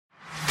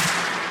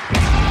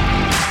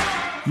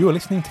You are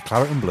listening to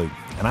Claret and Blue,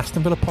 an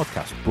Aston Villa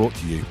podcast brought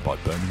to you by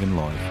Birmingham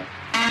Live.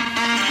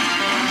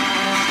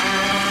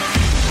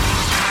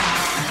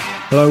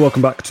 Hello,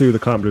 welcome back to the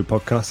Claret and Blue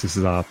podcast. This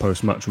is our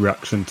post-match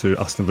reaction to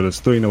Aston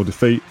Villa's 3-0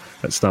 defeat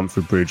at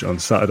Stamford Bridge on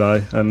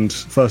Saturday. And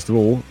first of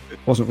all, it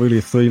wasn't really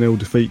a 3-0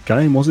 defeat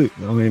game, was it?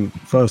 I mean,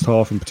 first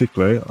half in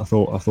particular, I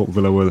thought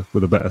Villa were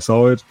the better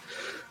side.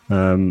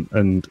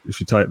 And if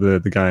you take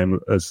the game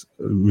as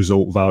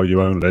result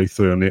value only,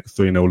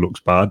 3-0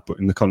 looks bad. But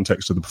in the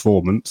context of the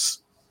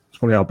performance, it's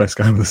probably our best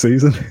game of the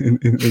season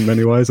in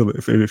many ways,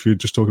 if you're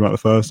just talking about the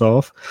first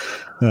half.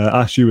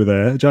 Ash, you were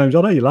there. James, I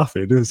know you're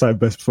laughing. It's the same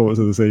best performance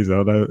of the season.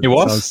 I know it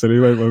was. Sounds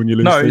silly when you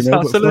lose 3-0,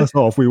 but first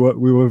half we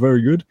were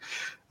very good.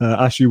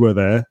 Ash, you were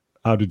there.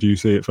 How did you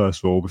see it,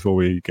 first of all, before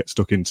we get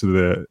stuck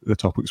into the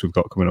topics we've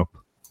got coming up?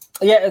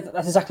 Yeah,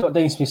 that's exactly what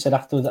Dean Smith said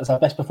afterwards. That's our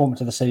best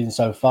performance of the season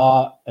so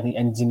far, and it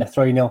ends in a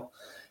 3-0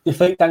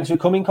 defeat. Thanks for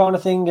coming, kind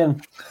of thing.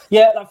 And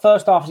yeah, that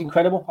first half is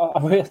incredible.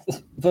 I really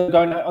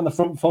going out on the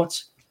front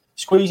foot,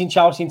 squeezing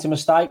Chelsea into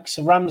mistakes.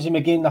 Ramsey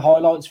McGinn, the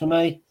highlights for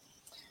me.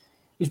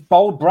 It was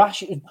bold,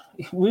 brash. It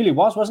really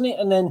was, wasn't it?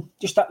 And then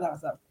just that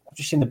I've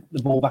just seen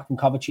the ball back from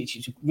Kovacic.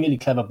 It's a really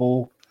clever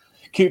ball,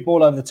 cute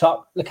ball over the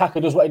top.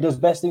 Lukaku does what he does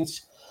best. And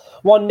it's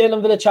 1-0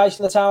 and Villa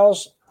chasing the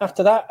towels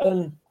after that.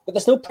 But they're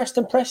still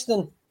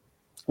Preston.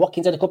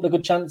 Watkins had a couple of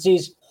good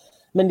chances.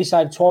 Mendy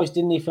saved twice,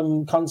 didn't he,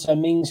 from Konsa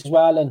Mings as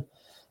well. And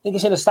I think I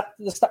said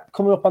the stat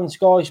coming up on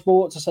Sky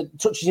Sports. I said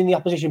touches in the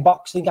opposition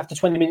box. I think after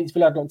 20 minutes,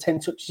 Villa had like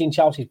 10 touches in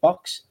Chelsea's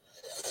box.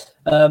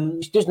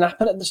 It doesn't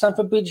happen at the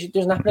Stamford Bridge. It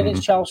doesn't happen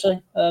against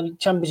Chelsea,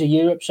 champions of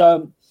Europe.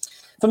 So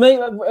for me,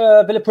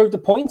 Villa proved the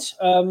point.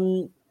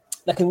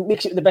 They can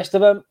mix it with the best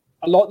of them.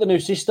 I like the new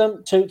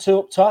system. Two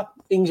up top,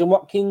 Ings and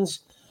Watkins.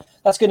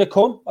 That's going to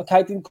come.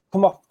 Okay, it didn't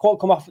quite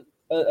come off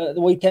at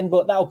the weekend,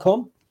 but that'll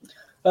come.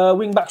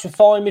 Wing backs were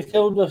fine.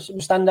 Midfield was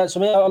standouts for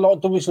me. I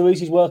like Douglas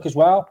Luiz's work as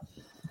well.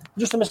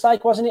 Just a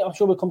mistake, wasn't it? I'm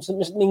sure we'll come to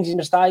Mings'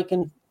 mistake,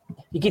 and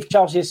you give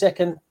Chelsea a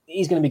second,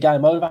 he's going to be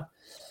game over.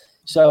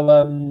 So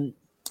a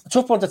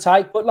tough one to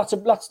take, but lots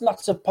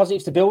of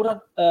positives to build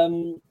on.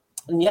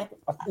 And yeah,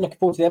 I'm looking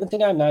forward to the Everton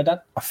game now, Dan.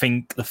 I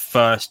think the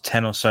first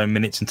 10 or so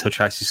minutes until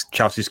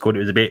Chelsea scored, it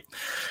was a bit,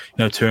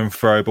 to and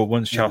fro. But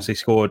once Chelsea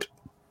scored,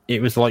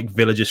 it was like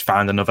Villa just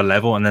found another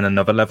level and then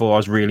another level. I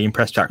was really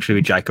impressed actually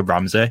with Jacob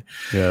Ramsey.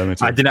 Yeah, me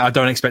too. I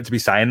don't expect to be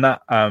saying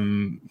that,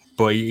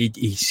 but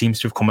he seems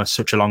to have come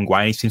such a long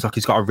way. He seems like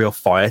he's got a real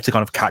fire to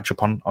kind of catch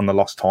up on the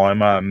lost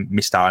time.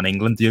 Missed out on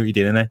England duty,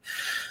 didn't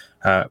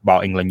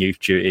he? England youth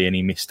duty, and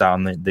he missed out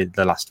on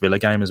the last Villa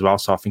game as well.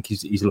 So I think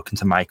he's looking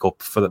to make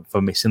up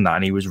for missing that,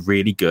 and he was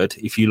really good.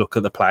 If you look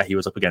at the player he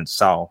was up against,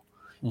 Sal,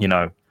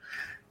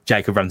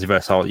 Jacob Ramsey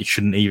versus Sal, it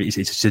shouldn't even.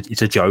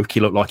 It's a joke.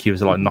 He looked like he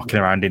was like knocking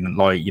around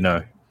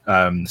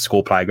in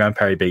school playground,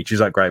 Perry Beach.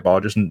 He's like great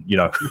ball, just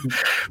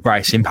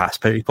racing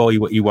past people.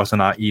 He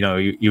wasn't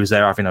he was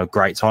there having a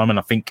great time, and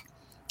I think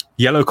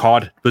yellow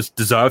card was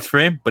deserved for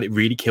him, but it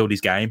really killed his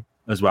game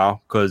as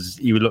well, because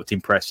he looked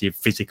impressive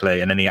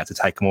physically, and then he had to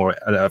take a more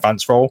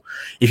advanced role.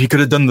 If he could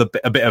have done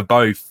a bit of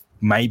both,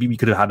 maybe we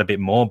could have had a bit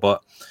more,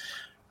 but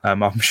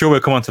I'm sure we'll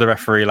come on to the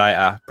referee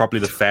later. Probably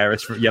the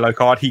fairest yellow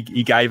card he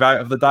gave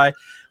out of the day.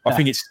 I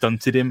think it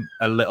stunted him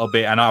a little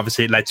bit, and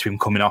obviously it led to him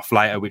coming off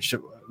later, which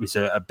was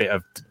a bit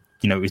of,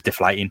 it was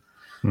deflating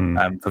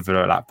for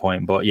Villa at that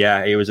point. But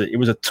yeah, it was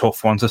a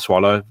tough one to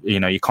swallow.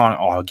 You can't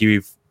argue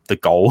with the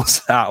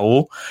goals at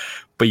all,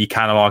 but you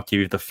can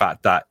argue with the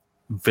fact that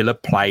Villa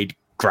played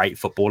great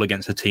football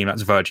against a team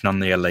that's verging on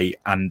the elite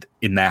and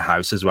in their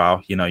house as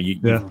well.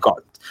 You've got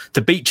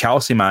to beat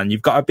Chelsea, man.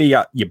 You've got to be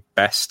at your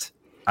best,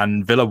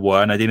 and Villa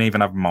were, and they didn't even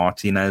have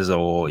Martinez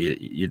or they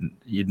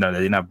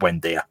didn't have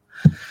Buendia.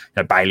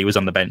 Bailey was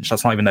on the bench.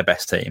 That's not even their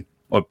best team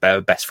or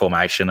best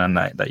formation, and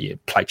that you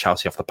play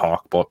Chelsea off the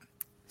park. But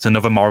it's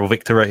another moral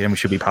victory, and we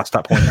should be past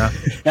that point now.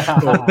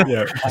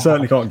 You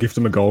certainly can't gift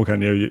them a goal,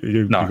 can you?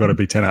 You've got to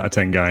be 10 out of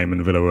 10 game,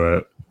 and Villa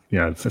were,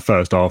 the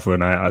first half were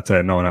an 8 out of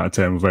 10, 9 out of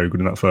 10 were very good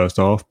in that first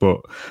half,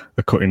 but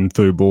a cutting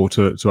through ball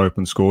to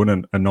open scoring,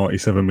 and a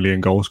 97 million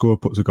goal scorer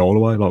puts a goal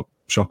away. Like,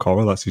 shock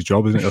horror, that's his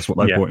job, isn't it? That's what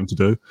they brought him to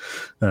do.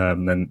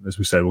 Then, as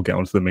we said, we'll get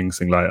onto the Mings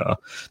thing later.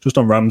 Just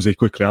on Ramsey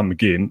quickly and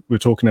McGinn, we were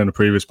talking in a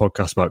previous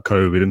podcast about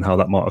COVID and how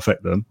that might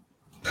affect them.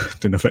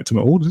 Didn't affect them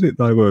at all, did it?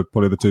 They were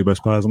probably the two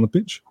best players on the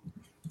pitch.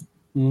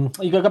 You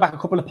got to go back a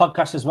couple of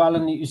podcasts as well,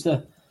 and it was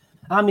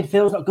our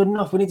midfield's not good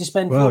enough. We need to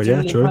spend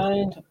 £40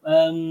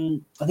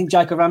 million. I think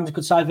Jacob Ramsey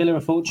could save Villa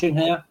a fortune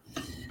here.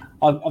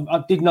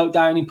 I did note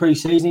down in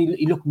pre-season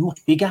he looked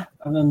much bigger.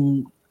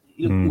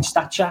 He looked in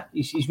stature.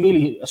 He's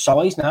really a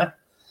size now,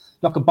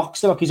 like a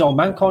boxer, like his old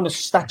man kind of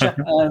stature.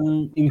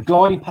 He was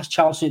gliding past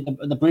Chelsea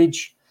at the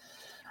bridge,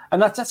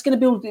 and that's going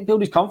to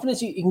build his confidence.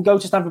 He can go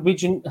to Stamford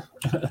Bridge and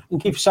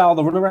give Sal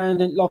the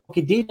runaround like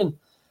he did, and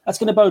that's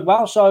going to bode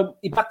well. So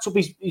he backed up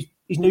his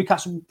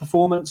Newcastle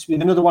performance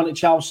with another one at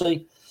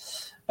Chelsea,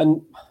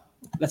 and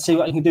let's see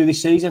what he can do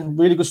this season.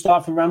 Really good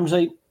start from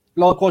Ramsey.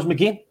 Likewise,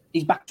 McGinn.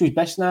 He's back to his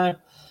best now.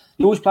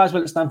 He always plays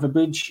well at Stamford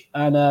Bridge,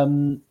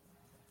 and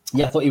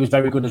I thought he was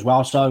very good as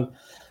well. So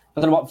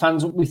I don't know what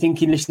fans will be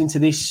thinking listening to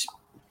this.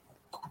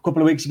 A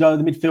couple of weeks ago,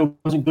 the midfield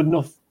wasn't good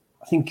enough.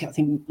 I think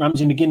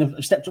Ramsey and McGinn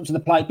have stepped up to the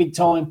plate big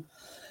time.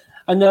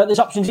 And there's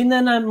options in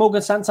there now.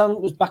 Morgan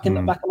Santon was back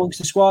amongst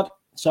the squad.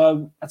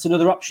 So that's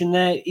another option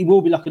there. He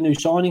will be like a new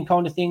signing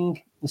kind of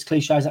thing, as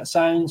cliche as that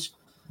sounds.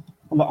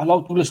 I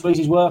like Douglas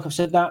Luiz's work, I've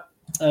said that.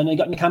 And he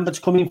got Nakamba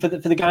to come in for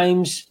the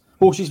games.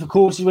 Horses for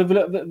courses, where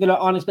Villa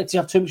aren't expected to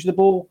have too much of the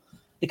ball.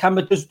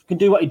 Nakamba can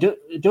do what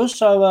he does.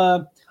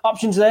 So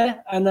options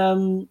there.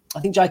 And I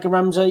think Jacob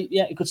Ramsey,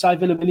 he could save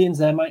Villa millions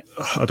there, mate.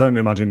 I don't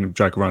imagine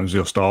Jacob Ramsey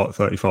will start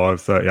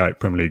 35, 38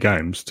 Premier League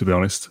games, to be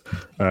honest.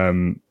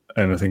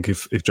 And I think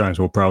if James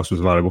Ward-Prowse was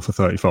available for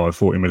 35,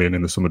 40 million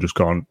in the summer just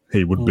gone,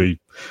 he would be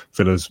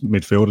Villa's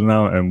midfielder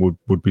now and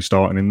would be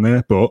starting in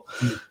there. But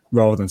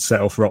rather than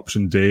settle for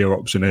option D or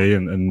option E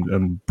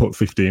and put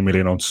 15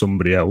 million on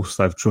somebody else,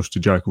 they've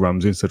trusted Jacob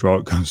Ramsey and said,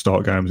 right, go and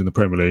start games in the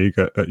Premier League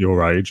at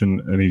your age.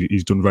 And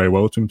he's done very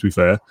well to him, to be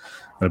fair.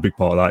 And a big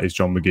part of that is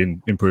John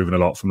McGinn improving a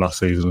lot from last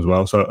season as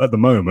well. So at the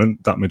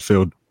moment, that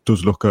midfield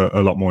does look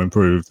a lot more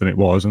improved than it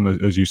was. And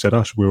as you said,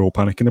 Ash, we were all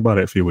panicking about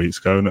it a few weeks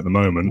ago. And at the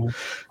moment,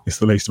 it's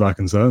the least of our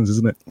concerns,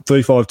 isn't it?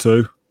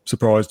 3-5-2.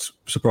 Surprised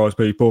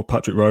people.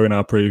 Patrick Rowe in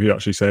our preview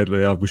actually said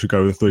we should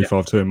go with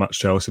 3-5-2 and match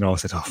Chelsea. And I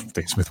said,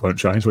 Dean Smith won't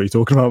change. What are you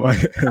talking about,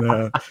 mate?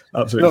 And,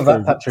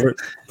 absolutely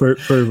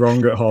proved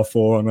wrong at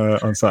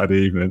 4:30 on Saturday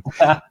evening.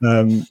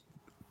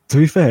 To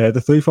be fair,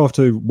 the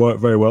 3-5-2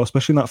 worked very well,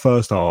 especially in that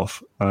first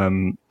half.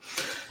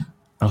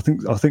 I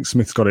think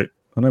Smith's got it.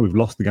 I know we've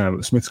lost the game,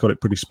 but Smith's got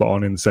it pretty spot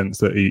on in the sense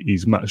that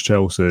he's matched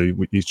Chelsea.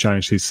 He's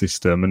changed his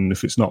system, and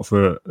if it's not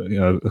for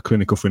a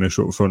clinical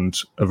finisher up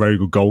front, a very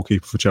good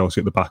goalkeeper for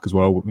Chelsea at the back as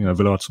well.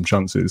 Villa had some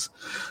chances,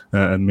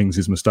 and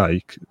Mings'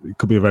 mistake. It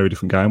could be a very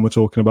different game we're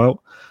talking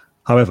about.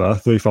 However,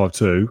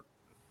 3-5-2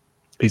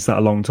 is that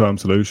a long-term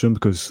solution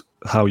because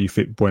how you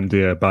fit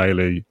Buendia,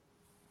 Bailey,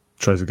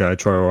 Trezeguet,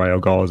 Traoré, or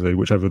Ghazi,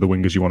 whichever of the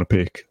wingers you want to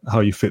pick, how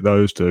you fit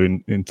those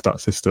two into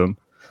that system.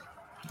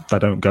 They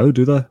don't go,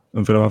 do they?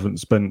 And Villa haven't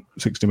spent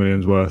 60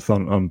 million's worth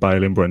on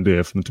Bailey and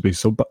Buendia for them to be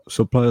sub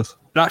players.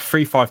 That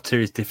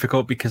 3-5-2 is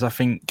difficult because I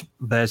think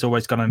there's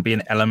always going to be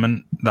an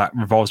element that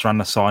revolves around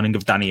the signing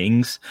of Danny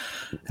Ings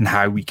and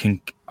how we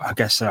can, I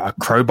guess,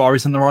 crowbar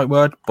isn't the right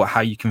word, but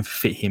how you can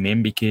fit him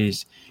in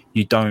because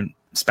you don't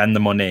spend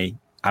the money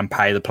and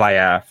pay the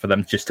player for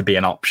them just to be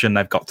an option.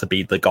 They've got to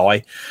be the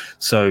guy.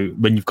 So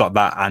when you've got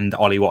that and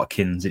Ollie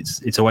Watkins,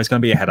 it's always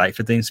going to be a headache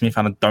for Dean Smith.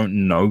 And I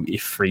don't know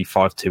if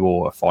 3-5-2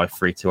 or a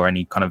 5-3-2 or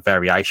any kind of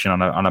variation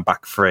on a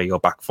back three or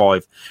back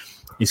five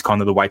is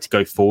kind of the way to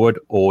go forward,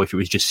 or if it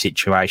was just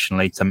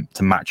situationally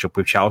to match up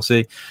with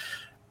Chelsea.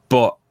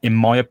 But in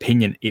my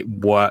opinion, it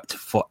worked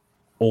for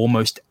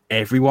almost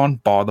everyone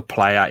bar the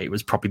player it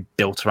was probably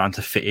built around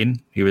to fit in.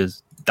 He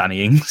was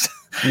Danny Ings.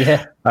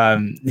 Yeah.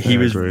 He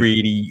was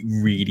really,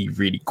 really,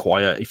 really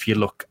quiet. If you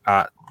look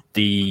at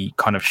the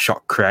kind of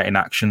shot creating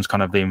actions,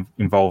 kind of the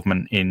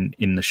involvement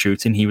in the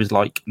shooting, he was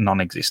like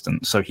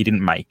non-existent. So he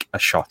didn't make a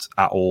shot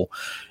at all.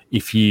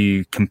 If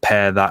you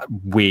compare that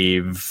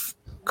with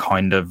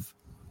kind of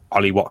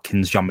Ollie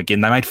Watkins, John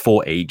McGinn, they made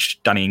 4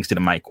 each. Danny Ings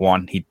didn't make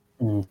one. He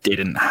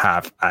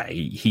had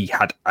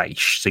a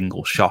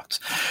single shot.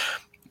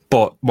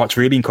 But what's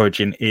really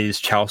encouraging is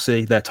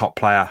Chelsea, their top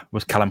player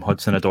was Callum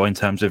Hudson-Odoi in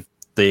terms of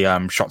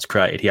the shots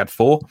created. He had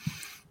 4.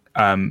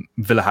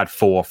 Villa had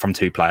 4 from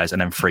 2 players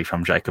and then 3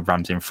 from Jacob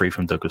Ramsey and 3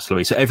 from Douglas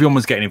Luiz. So everyone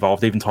was getting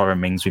involved, even Tyrone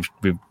Mings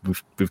with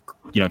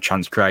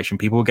chance creation.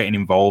 People were getting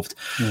involved.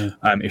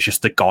 It's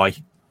just the guy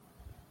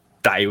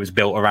that it was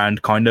built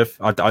around, kind of.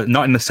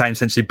 Not in the same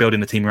sense of building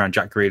the team around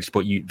Jack Grealish,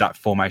 but that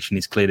formation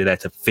is clearly there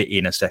to fit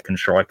in a second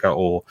striker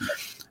or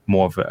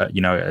more of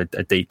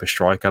a deeper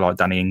striker like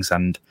Danny Ings,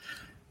 and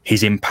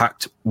his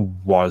impact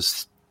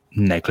was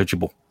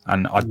negligible.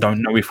 And I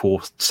don't know if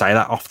we'll say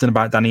that often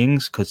about Danny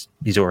Ings because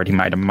he's already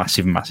made a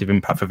massive, massive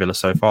impact for Villa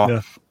so far.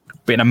 Yeah.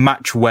 But in a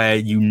match where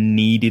you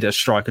needed a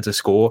striker to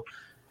score,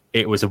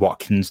 it was a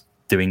Watkins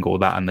doing all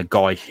that, and the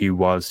guy who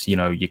was,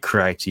 your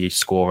creator, your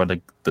scorer,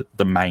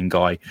 the main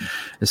guy,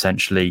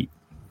 essentially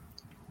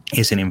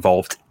isn't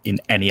involved in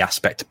any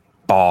aspect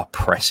bar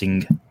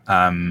pressing,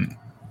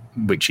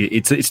 which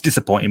it's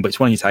disappointing, but it's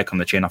one you take on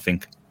the chin, I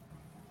think.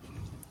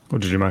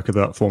 What did you make of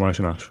that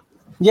formation, Ash?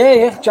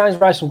 Yeah. James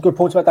raised some good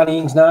points about Danny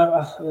Ings now.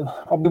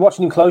 I'll be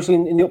watching him closely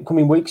in the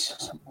upcoming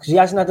weeks because he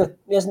had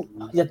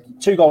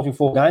 2 goals in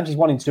 4 games. He's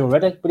 1 in 2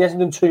 already, but he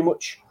hasn't done too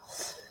much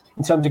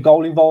in terms of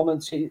goal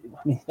involvement.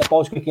 That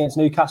ball's quick against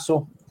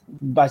Newcastle,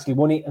 basically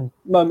won it, and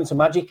moments of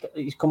magic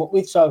he's come up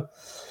with. So,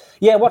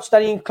 yeah, watch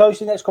Danny Ings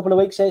closely the next couple of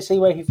weeks, see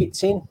where he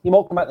fits in. He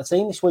might come out the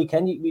team this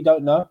weekend. We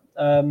don't know.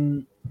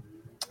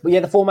 But yeah,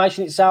 the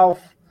formation itself.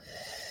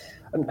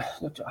 And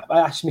I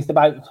asked Smith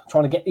about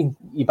trying to get in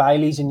your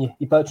Baileys and your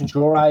Bertrand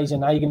Traorés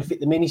and how you're going to fit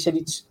them in. He said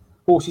it's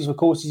horses for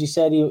courses. He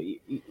said he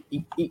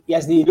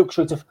has the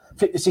luxury to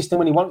flip the system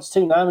when he wants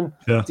to now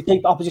and to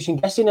keep opposition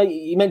guessing.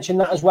 He mentioned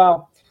that as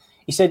well.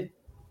 He said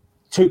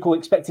Tuchel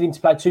expected him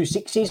to play 2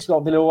 6s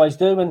like they always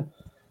do, and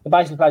they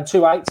basically played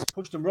 2 8s,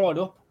 pushed them right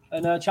up,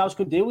 and Chelsea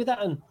could deal with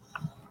that. And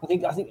I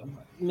think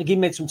McGinn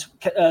made some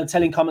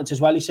telling comments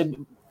as well. He said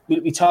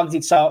we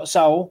targeted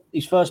Saul,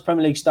 his first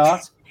Premier League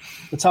start.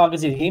 We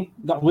targeted him,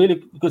 got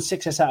really good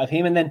success out of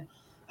him, and then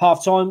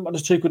half time, what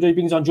does Tuchel do?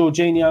 Brings on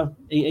Jorginho.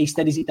 He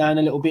steadies it down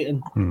a little bit,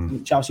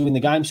 and Chelsea win the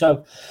game.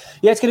 So,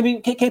 yeah, it's going to be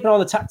keep an eye on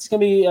the tactics. It's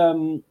going to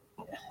be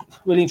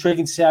really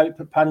intriguing to see how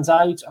it pans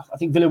out. I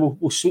think Villa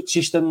will switch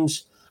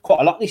systems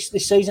quite a lot this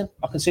season.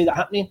 I can see that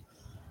happening.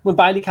 When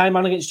Bailey came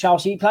on against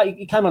Chelsea,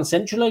 he came on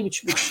centrally,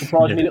 which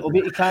surprised me a little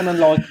bit. He came on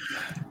like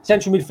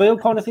central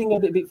midfield kind of thing, a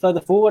bit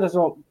further forward. I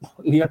thought,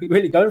 you're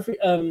really going for it.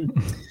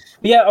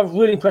 But yeah, I was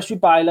really impressed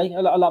with Bailey.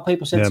 A lot of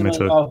people said to me,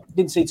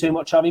 didn't see too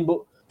much of him, but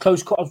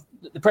close.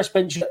 The press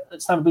bench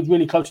at Stamford Bridge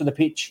really close to the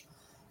pitch.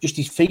 Just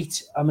his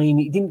feet. I mean,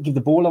 he didn't give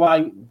the ball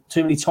away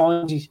too many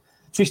times. He's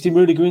twisting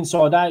Rudiger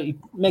inside out. He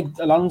made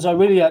Alonso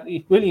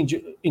he really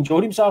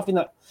enjoyed himself in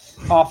that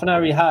half an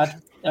hour he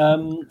had.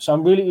 So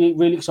I'm really,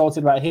 really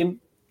excited about him.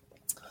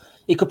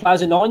 He could play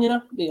as a 9, you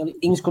know.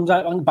 Ings comes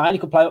out, and Bailey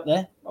could play up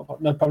there. I've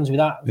got no problems with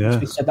that. Yeah.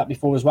 We've said that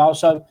before as well.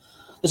 So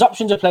there's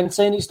options are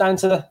plenty, and it's down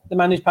to the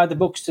man who's paid the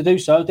bucks to do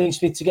so, Dean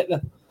Smith,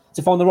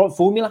 to find the right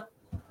formula.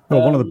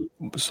 Well,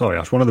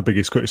 one of the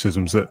biggest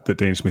criticisms that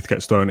Dean Smith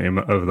gets thrown at him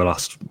over the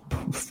last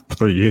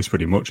 3 years,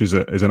 pretty much, is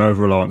an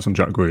over-reliance on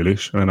Jack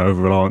Grealish and an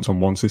over-reliance on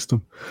one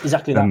system.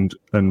 Exactly that.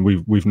 And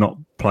we've not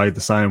played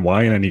the same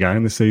way in any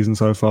game this season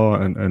so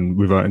far, and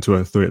we've went into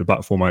a 3 at the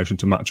back formation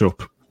to match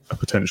up a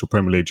potential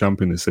Premier League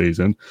champion this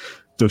season.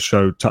 Does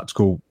show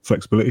tactical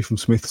flexibility from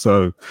Smith.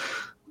 So,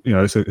 you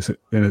know,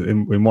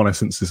 in one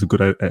essence, it's a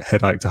good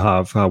headache to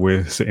have. How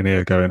we're sitting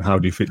here going, how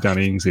do you fit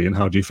Danny Ingsy and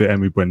how do you fit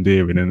Emi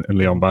Buendia in and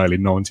Leon Bailey?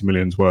 £90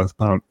 million worth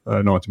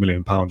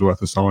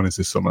of signings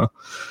this summer.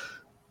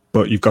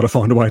 But you've got to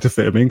find a way to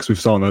fit them in, because we've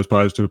signed those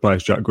players to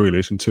replace Jack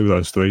Grealish, and 2 of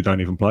those 3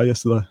 don't even play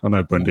yesterday. I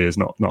know Buendia is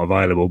not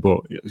available,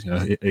 but you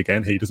know,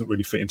 again, he doesn't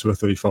really fit into a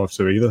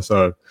 3-5-2 either.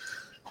 So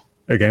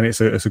again,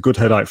 it's a good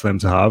headache for them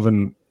to have,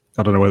 and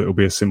I don't know whether it'll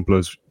be as simple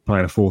as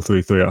playing a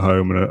 4-3-3 at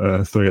home and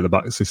a 3 at the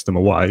back system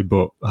away,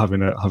 but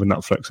having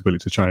that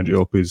flexibility to change it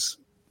up is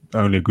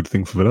only a good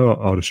thing for Villa,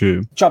 I would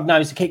assume. Job now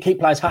is to keep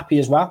players happy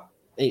as well,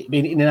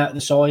 being in and out of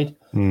the side.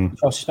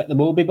 I suspect they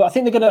will be, but I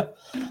think they're going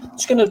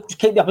to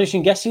keep the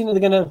opposition guessing. They're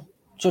going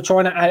to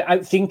try and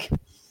outthink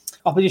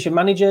opposition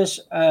managers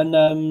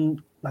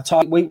and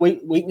attack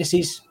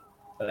weaknesses.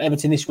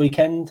 Everton this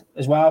weekend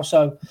as well.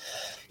 So,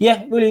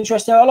 yeah, really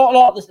interesting. I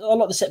like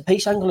the set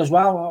piece angle as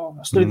well.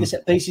 I studied the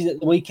set pieces at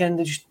the weekend.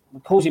 They're just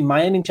causing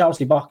mayhem in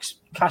Chelsea box.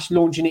 Cash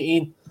launching it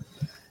in.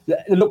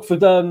 They look for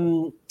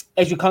Ezri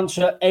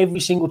Konsa every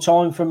single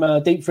time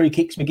from deep free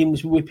kicks. McGinn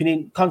was whipping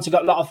in. Konsa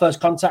got a lot of first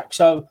contact.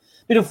 So, a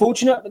bit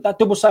unfortunate, but that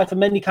double save for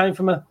Mendy came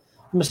from a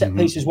set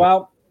piece as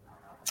well.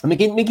 And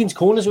McGinn's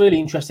corner is really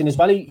interesting as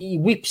well. He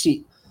whips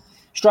it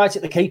straight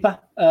at the keeper.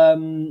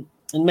 And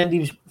Mendy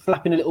was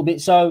flapping a little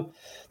bit. So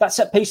that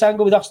set piece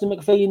angle with Austin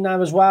McPhee in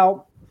now as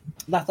well.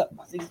 I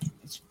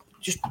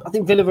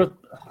think Villa are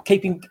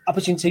keeping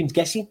opposition teams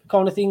guessing,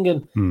 kind of thing,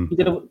 and you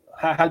don't know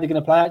how they're going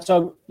to play it.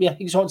 So yeah,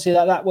 you can see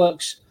that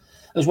works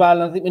as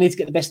well. And I think we need to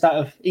get the best out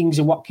of Ings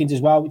and Watkins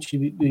as well, which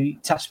we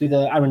tasked with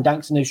Aaron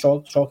Danks, the new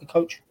striker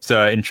coach.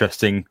 So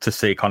interesting to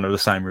see kind of the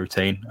same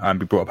routine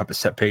be brought up at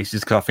set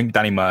pieces, because I think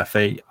Danny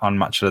Murphy on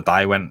Match of the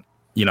Day went,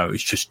 you know,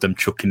 it's just them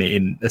chucking it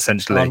in,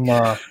 essentially,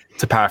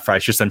 to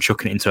paraphrase, just them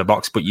chucking it into a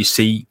box. But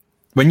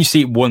when you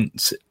see it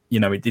once, you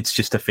know, it's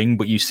just a thing,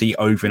 but you see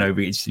over and over,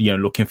 it's, you know,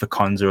 looking for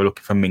Konsa or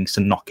looking for Minks to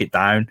knock it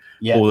down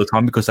all the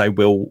time, because they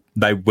will,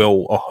 like,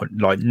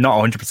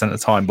 not 100% of the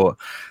time, but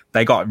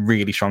they got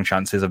really strong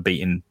chances of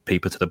beating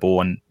people to the ball,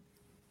 and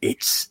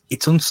it's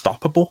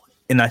unstoppable.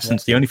 In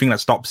essence, the only thing that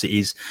stops it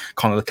is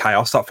kind of the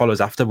chaos that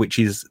follows after, which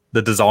is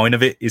the design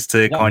of it, is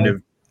to kind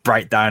of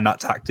break down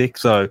that tactic.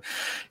 So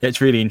it's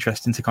really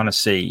interesting to kind of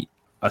see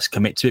us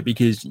commit to it,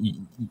 because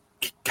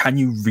can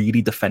you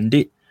really defend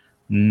it?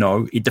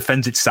 No, it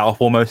defends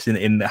itself almost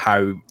in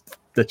how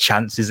the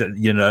chances,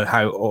 you know,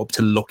 how up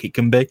to luck it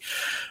can be.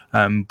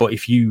 But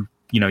if you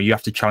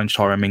have to challenge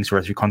Tyrone Mings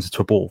or Ezri Konsa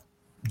to a ball,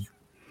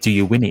 do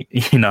you win it?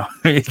 You know,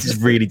 it's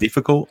really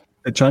difficult.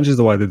 It changes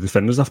the way the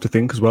defenders have to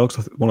think as well,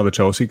 because one of the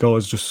Chelsea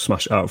guys just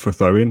smashed it out for a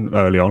throw-in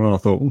early on, and I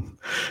thought,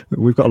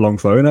 we've got a long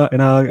throw in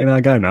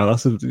our game now.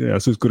 That's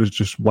as good as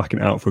just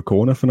whacking it out for a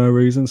corner for no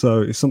reason.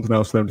 So it's something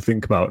else for them to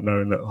think about,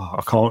 knowing that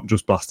I can't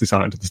just blast this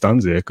out into the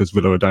stands here, because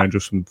Villa are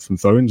dangerous from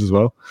throw-ins as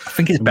well. I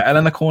think it's better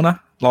than a corner.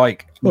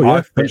 Like,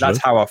 that's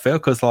how I feel,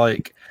 because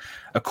like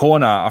a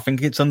corner, I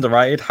think it's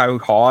underrated how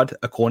hard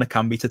a corner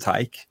can be to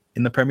take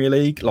in the Premier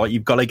League. Like,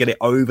 you've got to get it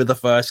over the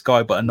first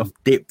guy, but enough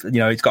dip, you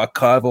know, it's got a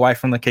curve away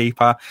from the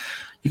keeper.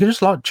 You can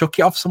just like chuck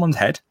it off someone's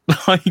head,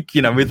 like,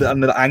 you know,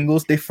 and the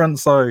angle's different.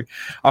 So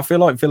I feel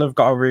like Villa have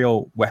got a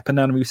real weapon,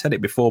 and we've said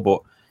it before,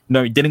 but you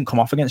know, it didn't come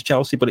off against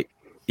Chelsea, but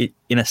it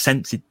in a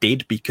sense it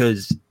did,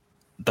 because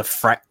the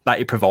threat that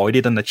it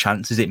provided and the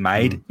chances it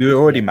made, we were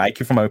already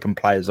making from open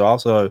play as well.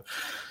 So, you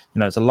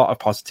know, there's a lot of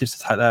positives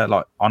to take there,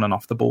 like on and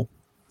off the ball.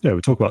 Yeah,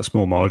 we talk about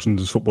small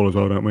margins as football as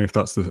well, don't we? If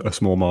that's a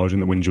small margin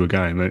that wins you a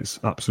game, then it's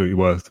absolutely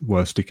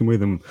worth sticking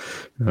with. And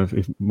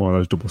if one of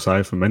those double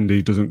saves from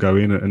Mendy doesn't go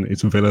in, and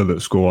it's Villa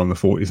that score on the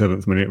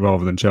 47th minute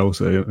rather than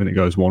Chelsea, and it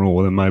goes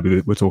 1-1, then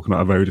maybe we're talking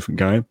about a very different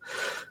game.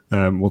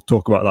 We'll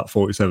talk about that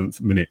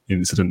 47th minute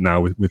incident now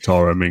with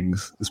Tyrone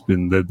Mings. It's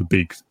been the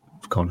big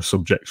kind of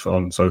subject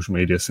on social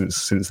media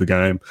since the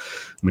game.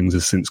 Mings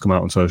has since come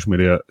out on social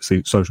media,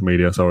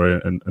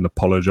 and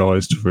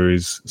apologised for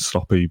his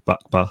sloppy back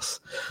pass.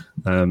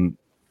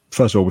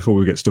 First of all, before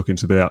we get stuck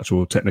into the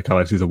actual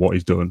technicalities of what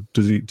he's done,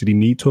 did he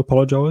need to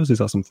apologise? Is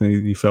that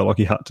something he felt like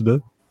he had to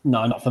do?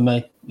 No, not for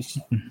me.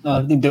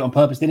 No, he didn't do it on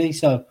purpose, did he?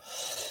 So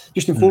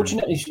just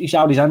unfortunate. He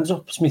shouted his hands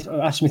up.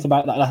 Asked Smith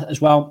about that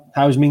as well.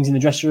 How was Mings in the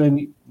dressing room?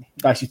 He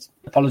basically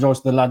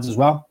apologised to the lads as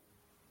well.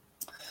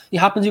 It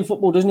happens in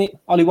football, doesn't it?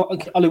 Ollie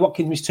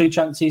Watkins missed 2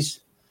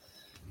 chances.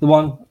 The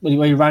one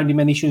where he rounded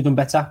him and he should have done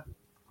better.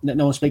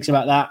 No one speaks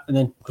about that. And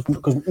then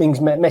because Mings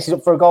messes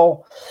up for a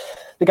goal,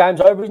 the game's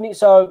over, isn't it?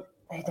 So,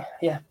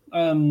 yeah,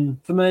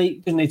 for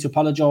me, doesn't need to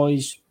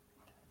apologise.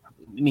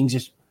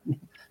 Mings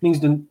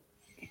done.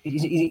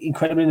 He's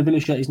incredibly in the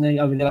Villa shirt, isn't he?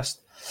 Over the last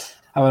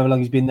however long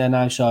he's been there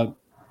now. So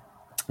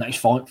that is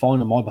fine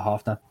on my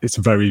behalf now. It's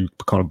very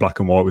kind of black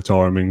and white with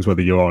Tyrone Mings,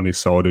 whether you're on his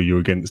side or you're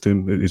against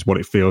him. It is what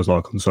it feels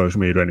like on social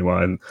media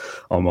anyway. And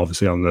I'm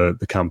obviously on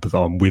the camp of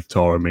I'm with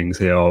Tyrone Mings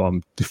here.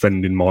 I'm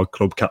defending my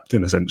club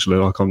captain, essentially.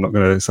 Like, I'm not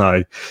going to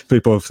say,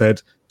 people have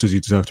said, does he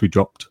deserve to be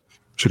dropped?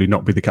 Should he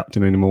not be the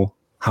captain anymore?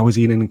 How is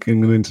he in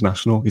England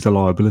international? He's a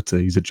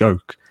liability. He's a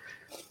joke.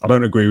 I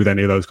don't agree with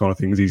any of those kind of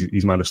things.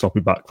 He's made a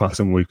sloppy back pass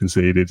and we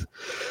conceded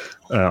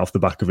off the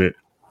back of it.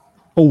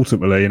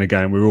 Ultimately, in a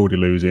game we're already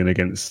losing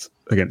against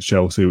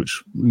Chelsea,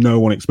 which no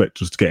one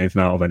expected us to get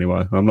anything out of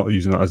anyway. I'm not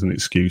using that as an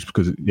excuse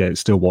because, yeah, it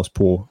still was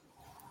poor.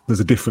 There's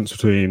a difference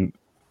between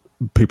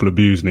people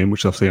abusing him,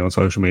 which I've seen on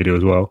social media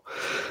as well,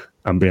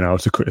 and being able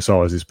to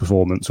criticise his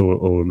performance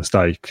or a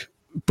mistake.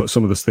 But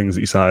some of the things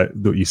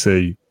that you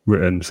see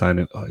written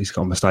saying, oh, he's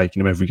got a mistake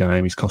in him every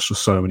game, he's cost us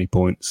so many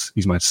points,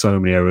 he's made so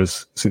many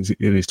errors since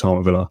in his time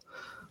at Villa.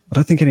 I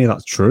don't think any of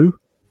that's true.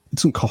 It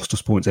doesn't cost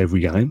us points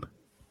every game.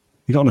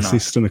 He got an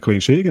assist and a clean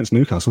sheet against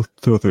Newcastle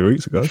 2 or 3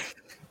 weeks ago.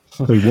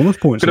 So he won us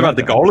points. Could have had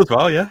the goal as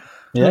well, yeah.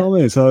 You know what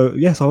I mean? So,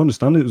 yes, I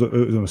understand it was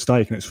a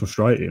mistake and it's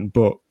frustrating,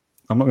 but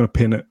I'm not going to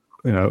pin it,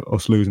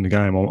 us losing the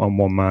game on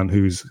one man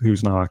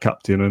who's now our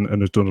captain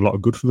and has done a lot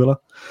of good for Villa.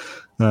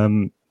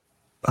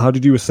 How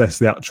did you assess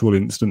the actual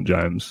incident,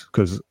 James?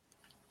 Because,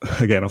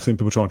 again, I've seen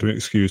people trying to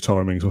excuse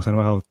Tyrone Mings or saying,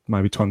 well,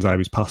 maybe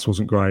Tuanzebe's pass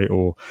wasn't great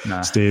or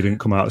Steer didn't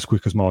come out as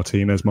quick as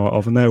Martinez might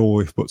have. And they're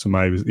all if buts and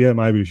maybes. Yeah,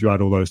 maybe if you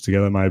add all those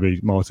together, maybe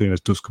Martinez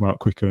does come out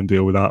quicker and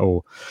deal with that,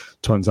 or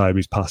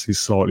Tuanzebe's pass is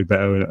slightly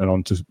better and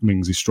onto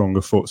Mings'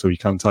 stronger foot so he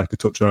can take a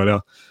touch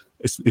earlier.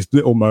 It's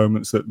little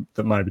moments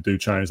that maybe do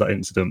change that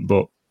incident,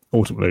 but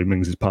ultimately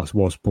Mings' pass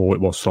was poor,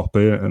 it was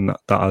sloppy, and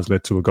that has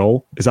led to a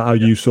goal. Is that how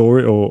you saw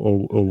it,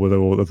 or were there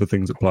all other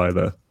things at play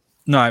there?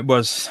 No, it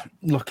was.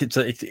 Look, it's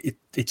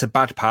a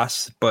bad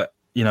pass, but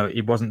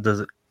it wasn't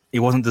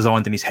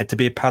designed in his head to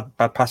be a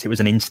bad pass. It was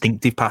an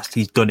instinctive pass.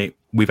 He's done it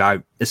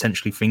without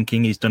essentially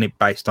thinking. He's done it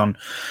based on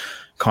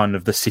kind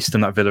of the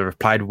system that Villa have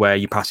played, where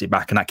you pass it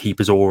back and that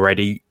keeper's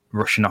already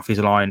rushing off his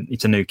line.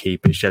 It's a new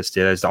keeper.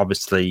 There's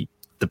obviously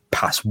the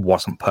pass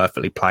wasn't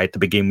perfectly played to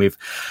begin with.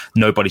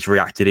 Nobody's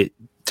reacted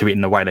to it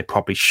in the way they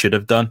probably should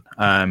have done.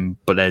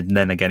 But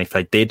then again, if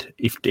they did,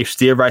 if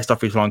Steer raced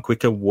off his line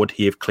quicker, would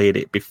he have cleared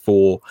it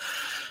before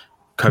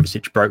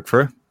Kovacic broke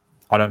through?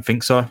 I don't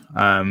think so.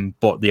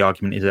 But the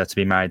argument is there to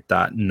be made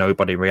that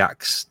nobody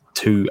reacts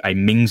to a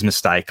Mings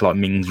mistake like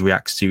Mings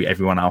reacts to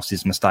everyone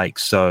else's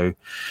mistakes. So,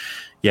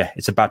 yeah,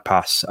 it's a bad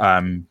pass.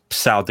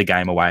 Sailed the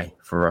game away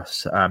for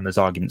us. There's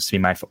arguments to be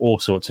made for all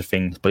sorts of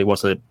things, but it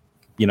was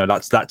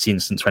that's the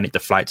instance when it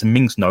deflates, and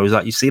Mings knows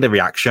that. You see the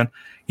reaction.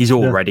 He's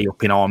already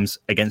up in arms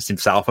against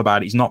himself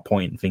about it. He's not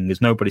pointing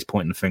fingers. Nobody's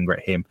pointing the finger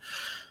at him.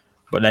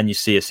 But then you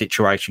see a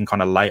situation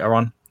kind of later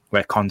on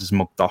where Konsa's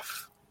mugged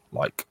off,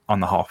 like on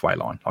the halfway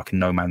line, like in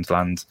no man's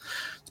land.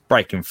 It's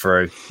breaking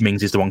through.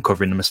 Mings is the one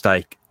covering the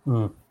mistake.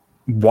 We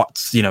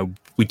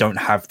don't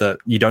have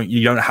you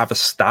don't have a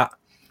stat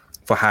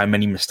for how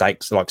many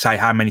mistakes, like say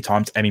how many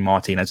times Emi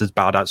Martinez has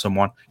bailed out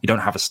someone. You don't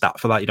have a stat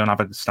for that. You don't have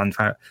a stat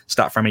for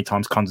how many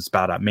times Konsa's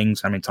bailed out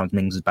Mings, how many times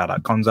Mings has bailed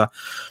out Konsa.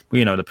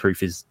 But the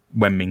proof is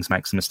when Mings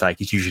makes a mistake,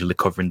 he's usually the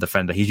covering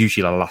defender. He's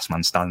usually the last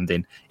man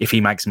standing. If he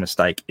makes a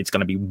mistake, it's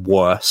going to be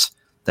worse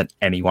than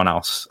anyone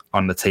else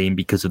on the team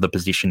because of the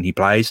position he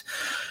plays.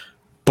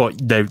 But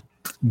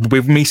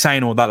with me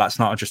saying all that, that's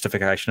not a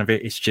justification of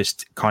it. It's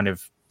just kind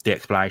of the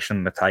explanation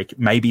and the take.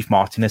 Maybe if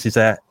Martinez is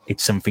there,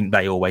 it's something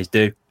they always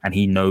do, and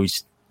he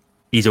knows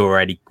he's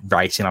already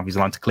racing off his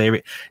line to clear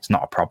it. It's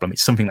not a problem.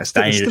 It's something that's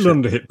dangerous. It's still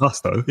under hit pass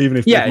though. Even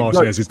if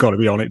Martinez has got to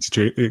be on it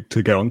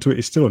to get onto it,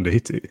 it's still under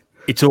hit it.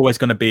 It's always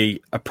going to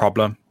be a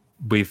problem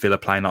with Villa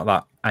playing like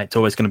that. And it's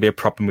always going to be a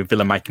problem with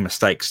Villa making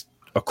mistakes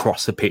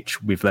across the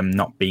pitch, with them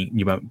not being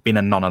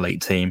a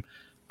non-elite team.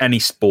 Any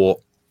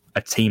sport,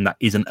 a team that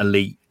isn't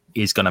elite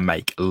is going to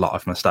make a lot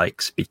of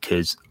mistakes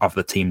because of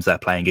the teams they're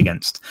playing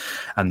against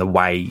and the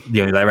way,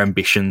 their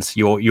ambitions.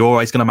 You're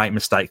always going to make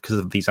mistakes because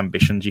of these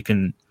ambitions. You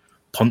can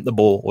punt the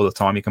ball all the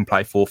time. You can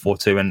play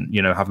 4-4-2 and,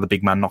 have the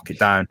big man knock it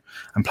down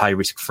and play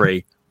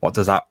risk-free. What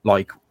does that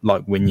like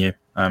win you?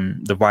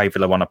 The way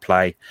Villa want to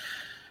play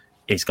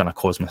is going to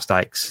cause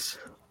mistakes.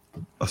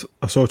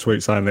 I saw a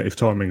tweet saying that if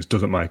Tyrone Mings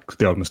doesn't make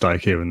the odd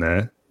mistake here and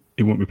there,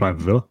 he wouldn't be playing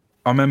for Villa.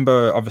 I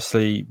remember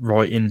obviously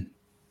writing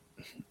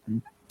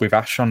with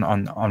Ash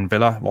on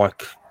Villa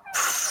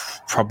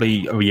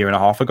probably a year and a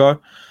half ago,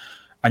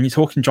 and you're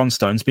talking John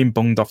Stones being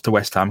bunged off to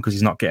West Ham because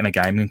he's not getting a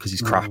game in because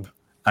he's crap.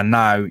 And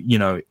now,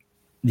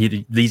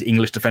 these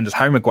English defenders,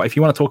 Harry Maguire, if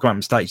you want to talk about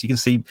mistakes, you can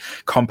see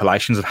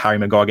compilations of Harry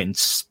Maguire getting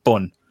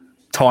spun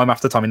time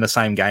after time in the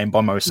same game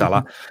by Mo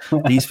Salah.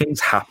 These things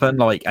happen,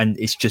 and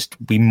it's just,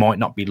 we might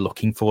not be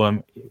looking for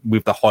them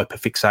with the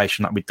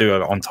hyperfixation that we do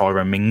on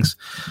Tyrone Mings.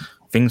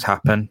 Things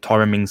happen.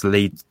 Tyrone Mings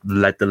led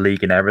the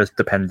league in errors,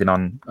 depending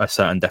on a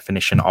certain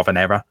definition of an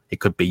error. It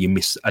could be you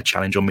miss a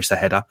challenge or miss a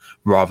header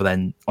rather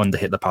than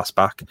underhit the pass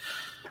back.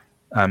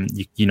 So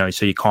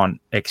you can't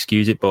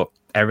excuse it, but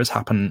errors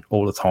happen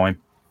all the time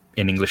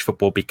in English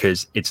football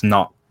because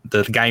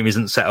the game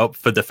isn't set up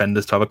for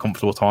defenders to have a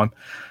comfortable time.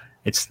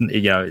 It's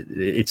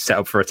set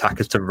up for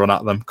attackers to run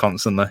at them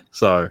constantly.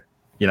 So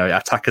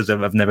attackers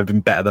have never been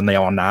better than they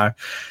are now.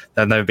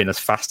 They've never been as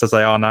fast as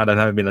they are now. They've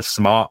never been as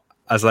smart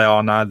as they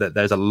are now. That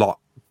there's a lot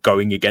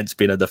going against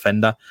being a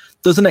defender.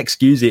 Doesn't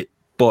excuse it,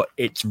 but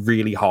it's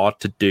really hard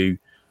to do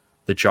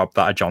the job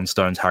that a John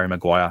Stones, Harry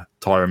Maguire,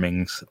 Tyrone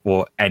Mings,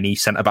 or any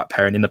centre-back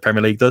pairing in the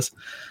Premier League does.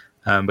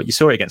 But you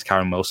saw it against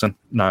Karen Wilson.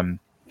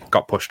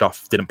 Got pushed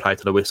off, didn't play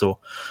to the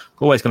whistle.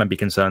 Always going to be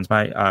concerns,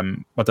 mate. I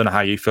don't know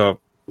how you feel,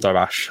 though,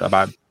 Ash,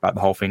 about the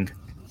whole thing.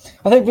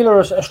 I think Villa are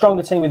a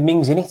stronger team with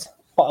Mings in it,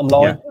 bottom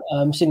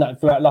line. Seen that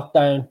throughout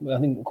lockdown. I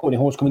think Courtney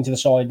Hall's coming to the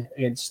side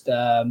against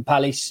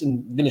Palace,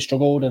 and Villa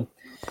struggled. And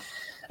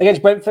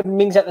against Brentford,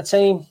 Mings at the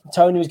team.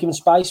 Tony was given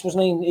space,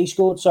 wasn't he? He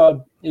scored,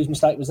 so whose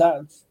mistake was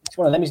that? It's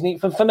one of them, isn't it?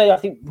 For me, I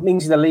think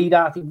Mings is the leader.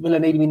 I think Villa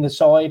need him in the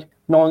side.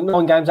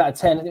 Nine games out of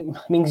 10. I think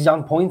Mings is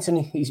on point and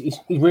he's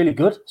really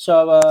good.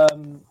 So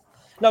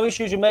no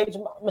issues with me. It's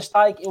a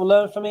mistake. He'll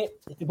learn from it.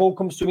 If the ball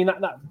comes to him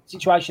in that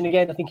situation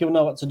again, I think he'll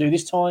know what to do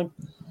this time.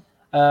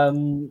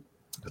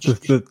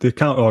 The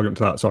counter argument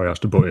to that, sorry, Ash,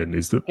 to butt in,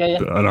 is that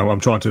and I'm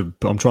trying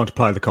to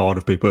play the card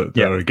of people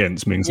that are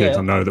against Mings here.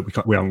 I know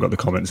that we haven't got the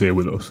comments here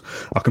with us.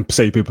 I can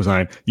see people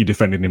saying you're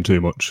defending him too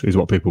much, is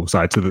what people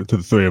say to the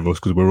three of us,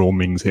 because we're all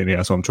Mings in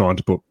here. So I'm trying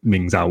to put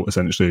Mings out,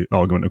 essentially,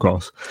 argument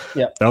across.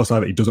 Yeah, they'll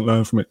say that he doesn't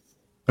learn from it,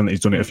 and that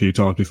he's done it a few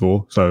times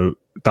before. So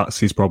that's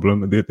his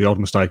problem. The odd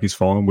mistake is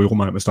fine. We all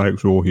make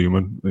mistakes. We're all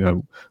human.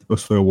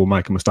 Us three will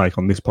make a mistake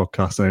on this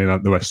podcast,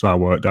 and the rest of our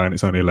work day, and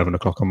it's only 11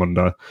 o'clock on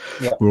Monday.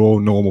 Yeah. We're all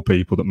normal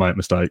people that make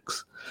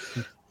mistakes.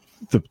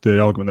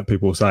 The argument that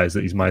people say is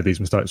that he's made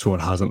these mistakes before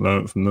and hasn't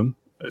learned from them.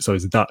 So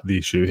is that the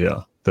issue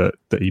here, that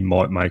he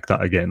might make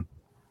that again?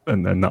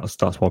 And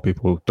that's why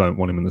people don't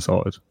want him in the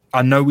side.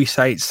 I know we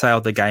say it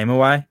sailed the game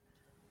away,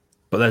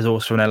 but there's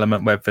also an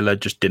element where Villa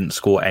just didn't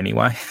score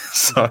anyway.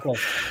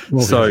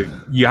 So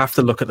you have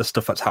to look at the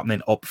stuff that's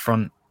happening up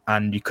front,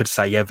 and you could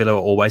say, Villa are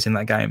always in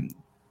that game.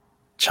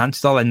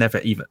 Chances are they never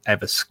even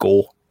ever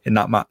score in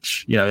that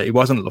match. It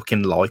wasn't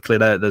looking likely.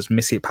 There's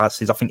missing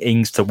passes. I think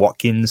Ings to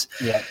Watkins.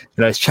 Yeah.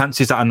 There's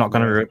chances that are not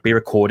going to be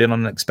recorded on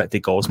an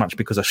expected goals match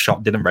because a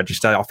shot didn't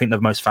register. I think the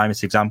most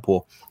famous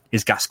example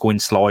is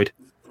Gascoigne's slide.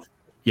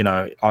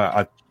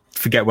 I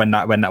forget when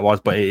that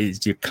was, but it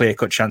is your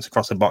clear-cut chance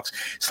across the box,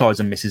 slides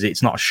and misses it.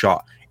 It's not a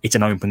shot, it's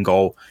an open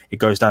goal. It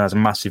goes down as a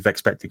massive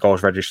expected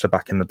goals register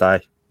back in the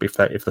day if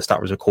the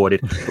stat was recorded.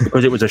 But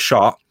because it was a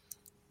shot,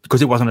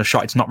 because it wasn't a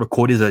shot, it's not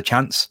recorded as a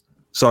chance.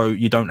 So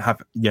you don't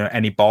have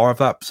any bar of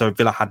that. So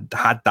Villa had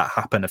that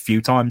happen a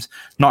few times,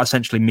 not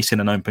essentially missing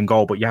an open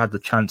goal, but you had the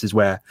chances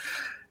where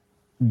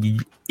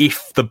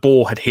if the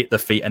ball had hit the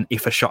feet and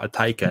if a shot had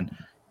taken,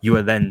 you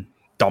were then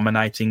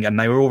dominating, and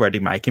they were already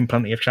making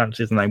plenty of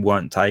chances and they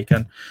weren't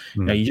taken.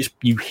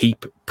 You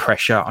heap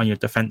pressure on your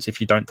defense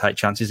if you don't take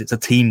chances. It's a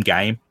team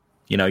game.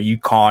 You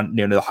can't.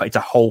 It's a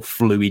whole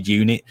fluid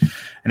unit,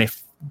 and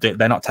if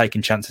they're not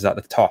taking chances at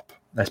the top,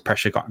 there's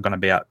pressure going to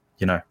be at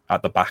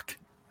the back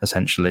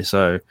essentially.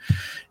 So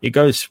it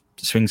goes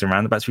swings and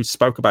roundabouts. We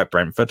spoke about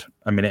Brentford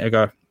a minute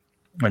ago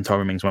when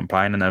Tyrone Mings weren't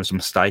playing, and there was a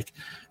mistake.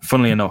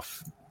 Funnily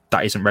enough,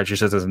 that isn't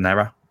registered as an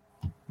error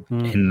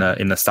in the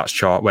stats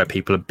chart where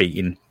people are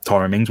beating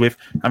Tyrone Mings with.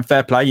 And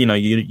fair play, you're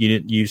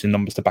using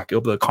numbers to back it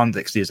up. But the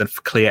context is a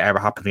clear error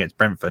happened against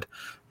Brentford,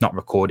 not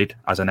recorded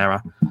as an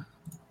error.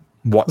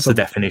 What's the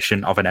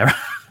definition of an error?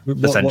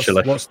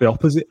 Essentially, what's the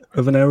opposite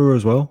of an error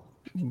as well?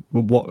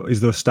 What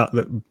is there a stat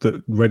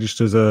that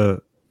registers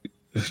a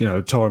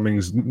Tyrone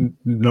Mings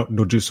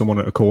nudges someone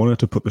at a corner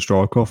to put the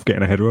strike off,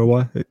 getting a header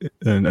away,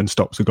 and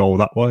stops a goal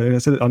that way.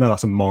 I know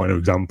that's a minor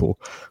example,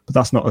 but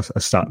that's not a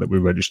stat that we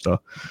register.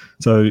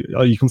 So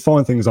you can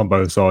find things on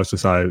both sides to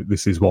say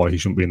this is why he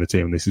shouldn't be in the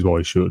team, and this is why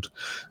he should.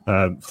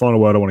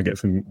 Final word I want to get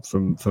from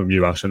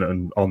you, Ash,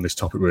 and on this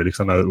topic really, because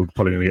I know that we're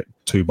probably going to get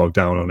too bogged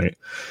down on it,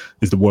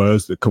 is the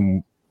words that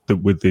come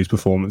with these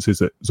performances.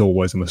 That there's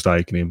always a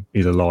mistake in him.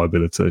 He's a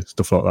liability,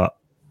 stuff like that.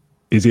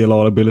 Is he a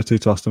liability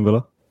to Aston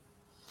Villa?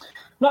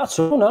 Not at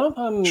all,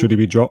 no. Should he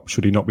be dropped?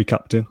 Should he not be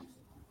captain?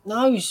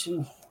 No, he's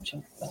a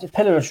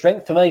pillar of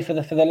strength for me, for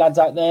the lads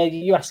out there.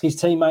 You ask his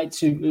teammates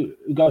who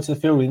go to the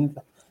field with him,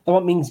 they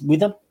want Mings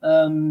with them.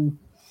 I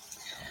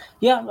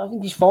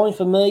think he's fine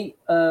for me.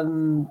 I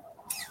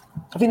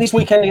think this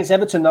weekend against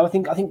Everton, though, I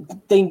think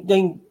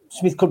Dean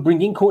Smith could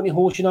bring in Courtney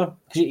Horse, because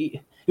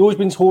he always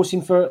brings Horse in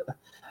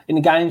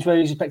the games where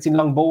he's expecting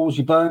long balls.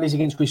 Your Burnleys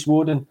against Chris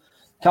Wood and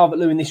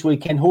Calvert-Lewin this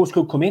weekend. Horse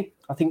could come in.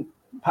 I think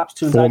perhaps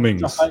two for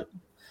Mings.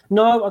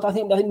 No, I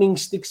think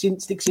Mings sticks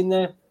in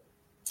there.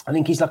 I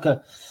think he's like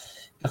a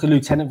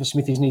lieutenant for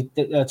Smith, isn't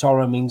he?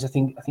 Tyrone Mings. I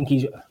think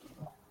he's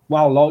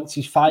well liked.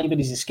 He's favoured.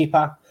 He's a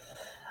skipper,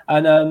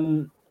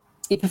 and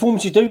his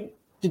performances do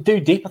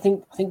dip. I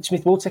think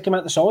Smith will take him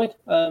out the side,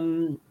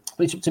 but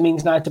it's up to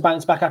Mings now to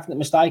bounce back after that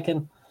mistake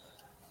and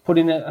put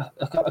in a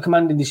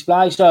commanding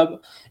display.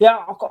 So yeah,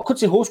 I could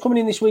see Horse coming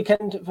in this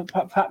weekend,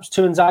 perhaps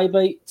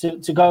Tuanzebe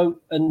to go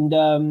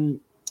and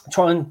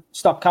try and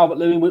stop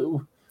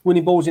Calvert-Lewin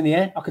winning balls in the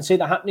air. I can see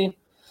that happening.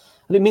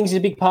 I think Mings is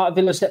a big part of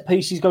Villa's set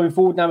pieces going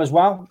forward now as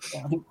well.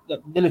 I think that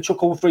Villa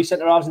took all three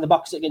centre halves in the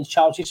box against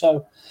Chelsea,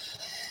 so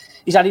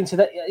he's adding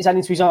to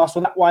his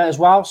arsenal that way as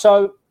well.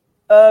 So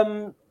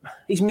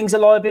is Mings a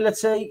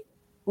liability?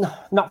 No,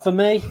 not for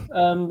me.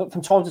 But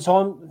from time to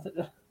time,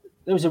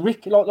 there was a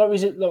rick.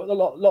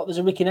 There's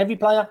a rick in every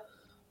player.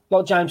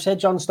 Like James said,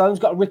 John Stone's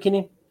got a rick in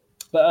him,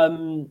 but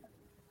and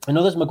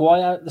others,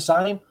 Maguire, the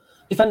same.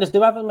 Defenders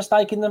do have a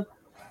mistake in them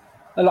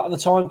a lot of the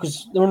time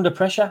because they're under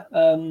pressure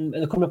and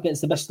they're coming up against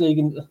the best league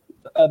and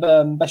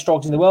best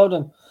strikers in the world.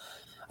 And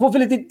I thought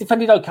Villa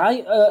defended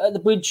okay at the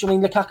Bridge. I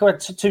mean, Lukaku had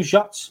two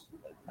shots.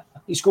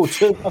 He scored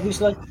two,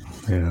 obviously.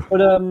 Yeah. But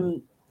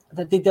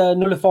they did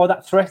nullify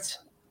that threat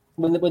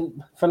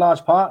when for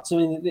large parts. I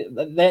mean,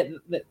 they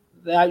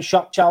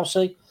outshot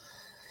Chelsea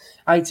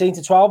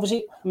 18-12, was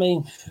it? I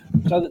mean,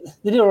 so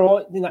they did all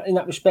right in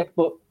that respect,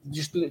 but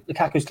just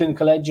Lukaku's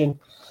clinical edge and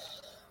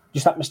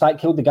just that mistake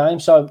killed the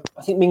game. So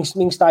I think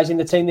Mings stays in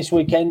the team this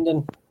weekend,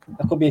 and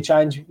there could be a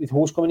change with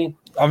Horse coming in.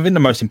 I think the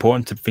most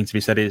important thing to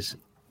be said is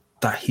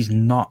that he's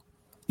not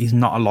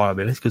a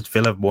liability because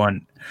Villa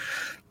weren't.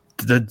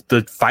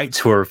 The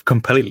fates were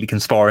completely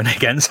conspiring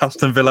against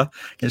Aston Villa,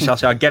 against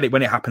Chelsea. I get it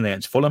when it happened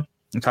against Fulham.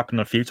 It's happened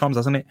a few times,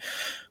 hasn't it?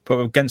 But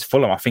against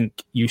Fulham, I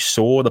think you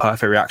saw the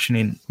perfect reaction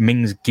in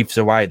Mings gives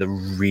away the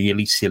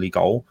really silly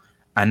goal,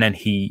 and then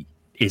he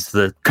is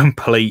the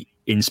complete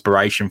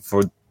inspiration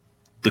for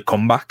the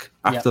comeback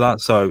after that.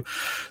 So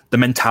the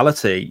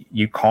mentality,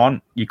 you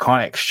can't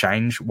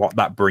exchange what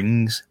that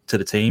brings to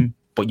the team,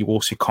 but you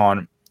also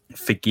can't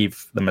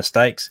forgive the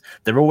mistakes.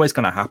 They're always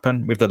going to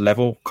happen with the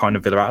level kind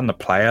of Villa and the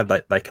player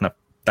that they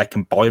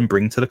can buy and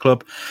bring to the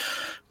club.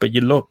 But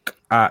you look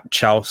at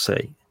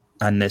Chelsea,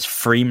 and there's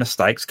 3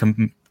 mistakes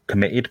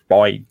committed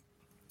by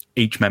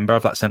each member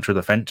of that central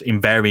defence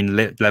in varying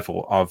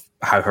level of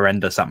how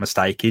horrendous that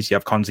mistake is. You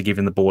have Konsa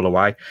giving the ball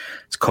away,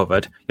 it's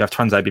covered. You have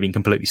Tuanzebe being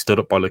completely stood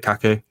up by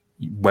Lukaku.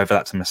 Whether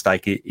that's a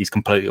mistake is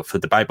completely up for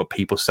debate, but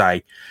people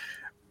say,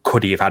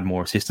 could he have had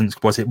more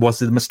assistance? Was it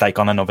a mistake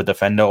on another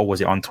defender, or was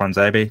it on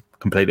Tuanzebe?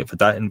 Completely up for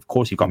that. And of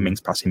course, you've got Mings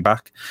passing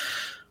back.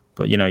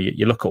 But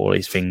you look at all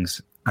these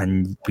things,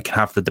 and we can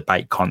have the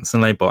debate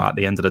constantly. But at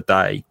the end of the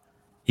day,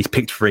 he's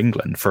picked for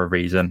England for a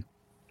reason.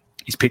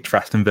 He's picked for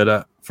Aston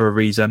Villa for a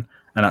reason.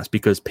 And that's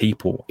because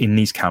people in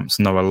these camps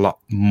know a lot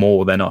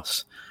more than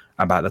us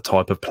about the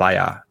type of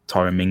player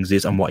Tyrone Mings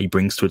is and what he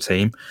brings to a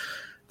team.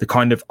 The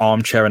kind of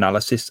armchair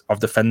analysis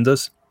of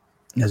defenders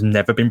has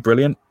never been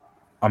brilliant.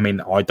 I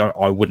mean,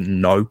 I wouldn't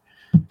know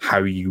how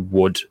you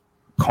would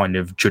kind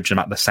of judge them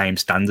at the same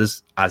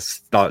standards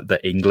as the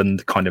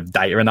England kind of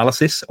data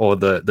analysis or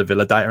the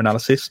Villa data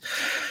analysis,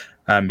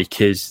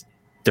 because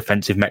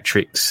defensive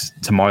metrics,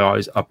 to my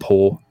eyes, are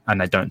poor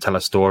and they don't tell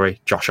a story.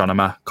 Josh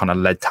Onoma kind of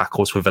led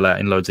tackles for Villa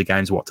in loads of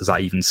games. What does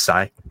that even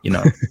say?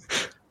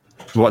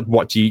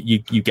 What do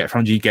you get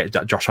from? Do you get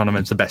that Josh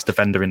Onoma's the best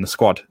defender in the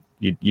squad?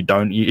 You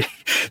don't. You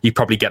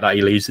probably get that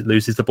he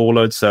loses the ball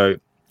loads. So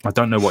I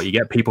don't know what you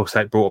get. People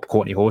say brought up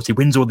Courtney Horse. He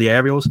wins all the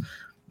aerials.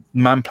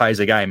 Man plays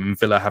a game, and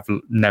Villa have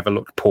never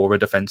looked poorer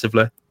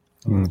defensively.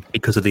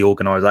 Because of the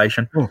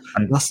organisation. Oh,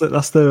 and that's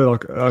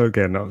the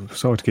again, I'm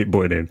sorry to keep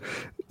butting in.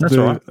 That's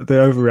all right. The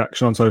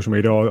overreaction on social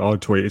media, I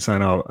tweeted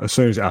saying, as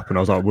soon as it happened, I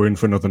was like, we're in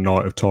for another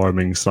night of Tyrone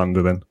Mings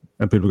slander then.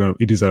 and people are going,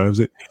 he deserves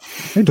it.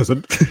 He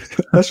doesn't.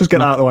 Let's just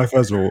get out of the way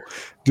first of all.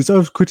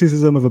 Deserves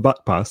criticism of a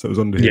back pass that was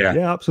under him.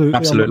 Yeah, absolutely.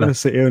 I'm not going to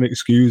sit here and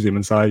excuse him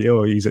and say,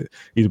 oh, he's a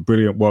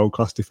brilliant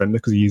world-class defender,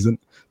 because he isn't.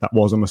 That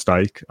was a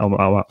mistake. I'm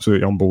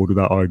absolutely on board with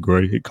that. I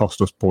agree. It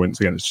cost us points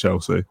against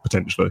Chelsea,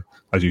 potentially.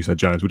 As you said,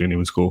 James, we didn't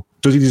even score.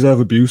 Does he deserve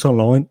abuse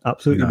online?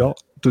 Absolutely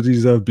not. Does he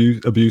deserve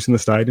abuse in the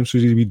stadium?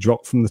 Should he be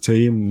dropped from the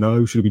team?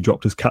 No. Should he be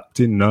dropped as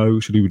captain? No.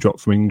 Should he be dropped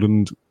from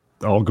England?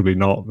 Arguably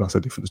not. That's a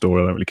different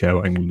story. I don't really care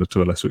about England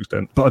to a lesser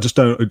extent. But I just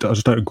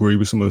don't agree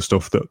with some of the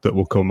stuff that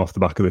will come off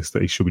the back of this,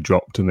 that he should be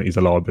dropped and that he's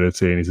a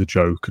liability and he's a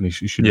joke and he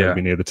should never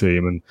be near the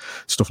team, and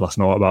stuff last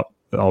night about,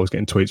 I was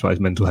getting tweets about his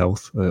mental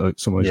health.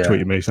 Someone was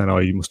tweeting me saying, oh,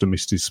 he must have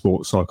missed his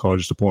sports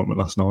psychologist appointment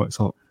last night. It's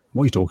like,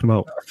 what are you talking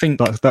about? I think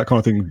that kind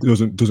of thing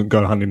doesn't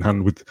go hand in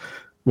hand with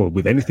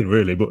anything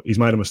really, but he's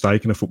made a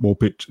mistake on the football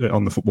pitch,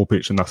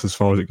 and that's as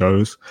far as it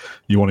goes.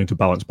 You want him to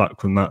bounce back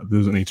from that. There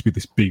doesn't need to be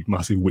this big,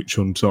 massive witch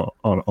hunt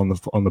on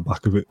the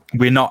back of it.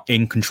 We're not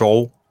in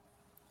control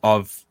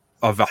of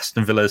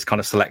Aston Villa's kind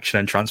of selection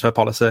and transfer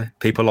policy.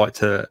 People like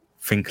to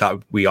think that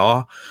we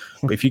are,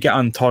 but if you get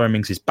on Tyrone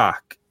Mings'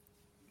 back,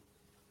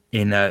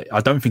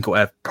 I don't think it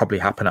will probably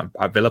happen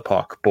at Villa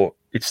Park, but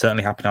it's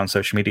certainly happening on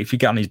social media. If you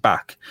get on his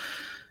back,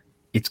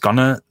 it's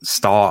gonna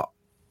start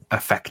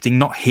affecting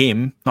not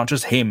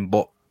just him,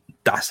 but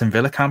the Aston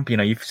Villa camp.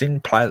 You've seen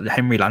players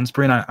Henry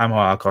Lansbury and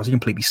Amar El Ghazi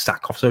completely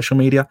sack off social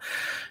media,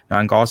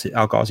 and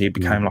El Ghazi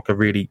became like a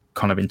really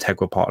kind of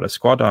integral part of the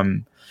squad.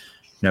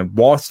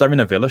 Whilst they're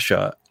in a Villa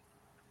shirt,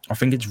 I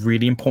think it's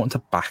really important to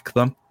back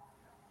them,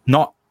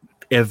 not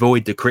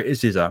avoid the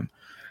criticism,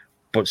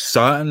 but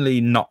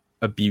certainly not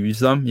abuse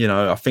them.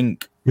 I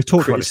think we've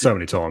talked about it so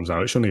many times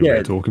now. It shouldn't even be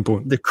a talking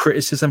point. The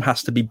criticism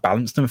has to be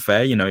balanced and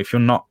fair. If you're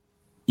not,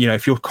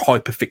 if you're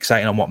hyper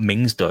fixating on what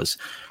Mings does,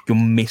 you're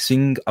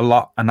missing a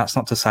lot. And that's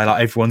not to say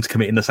like everyone's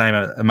committing the same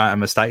amount of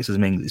mistakes as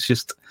Mings. It's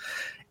just,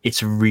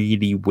 it's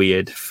really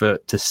weird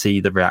to see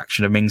the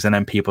reaction of Mings, and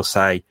then people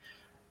say,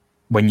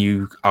 when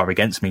you are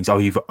against Mings, oh,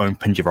 you've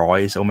opened your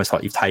eyes, almost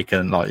like you've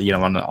taken, like,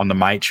 on the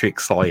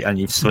Matrix, like, and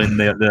you've seen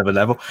the other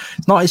level.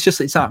 It's not.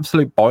 It's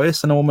absolute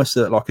bias and almost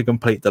like a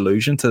complete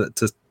delusion to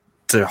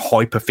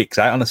hyper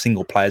fixate on a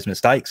single player's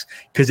mistakes,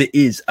 because it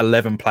is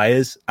 11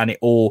 players, and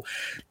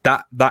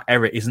that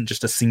error isn't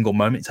just a single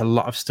moment. It's a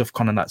lot of stuff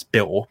kind of that's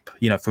built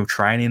up, through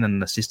training,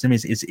 and the system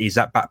is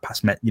that back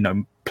pass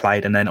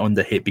played and then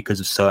under hit because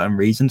of certain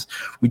reasons.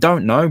 We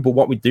don't know, but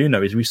what we do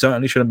know is we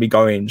certainly shouldn't be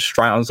going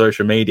straight on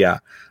social media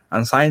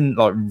and saying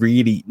like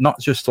really not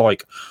just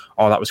like,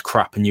 oh, that was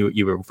crap and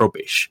you were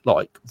rubbish,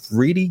 like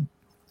really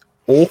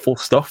awful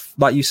stuff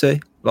that you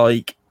see.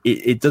 Like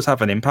it does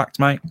have an impact,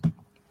 mate.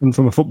 And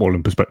from a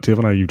footballing perspective,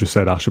 I know you just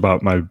said, Ash,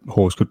 about maybe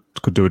Hawes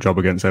could do a job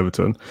against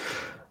Everton.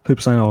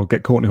 People saying, oh,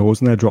 get Courtney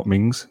Hawes in there, drop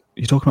Mings.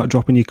 You're talking about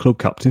dropping your club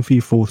captain for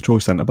your fourth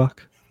choice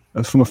centre-back.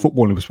 And from a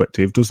footballing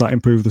perspective, does that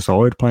improve the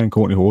side, playing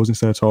Courtney Hawes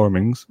instead of Tyrone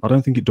Mings? I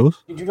don't think it does.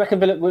 Do you reckon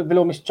Villa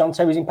will miss John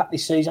Terry's impact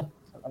this season?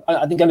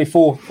 I think only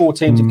four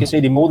teams have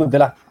conceded more than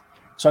Villa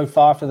so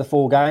far for the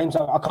 4 games.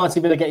 I can't see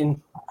Villa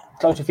getting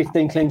close to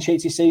 15 clean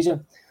sheets this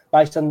season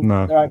based on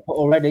their output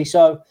already.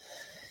 So,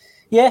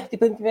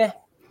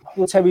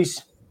 Will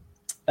Terry's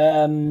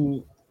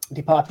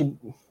departure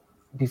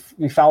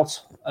be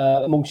felt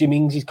amongst Jim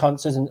Mings'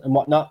 concerts and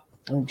whatnot.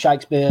 And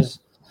Shakespeare's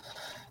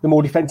the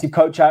more defensive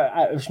coach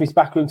out of Smith's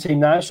backroom team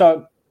now.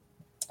 So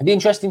it'd be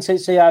interesting to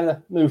see how they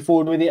move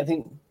forward with it. I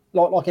think,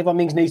 like everyone,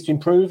 Mings needs to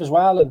improve as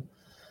well, and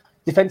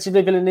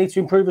defensively, Villa needs to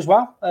improve as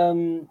well.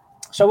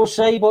 So we'll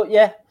see. But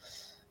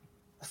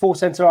 4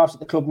 centre halves at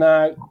the club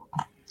now.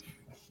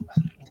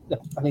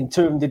 I think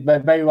 2 of them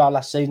did very well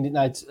last season,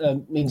 didn't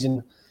they? Mings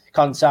and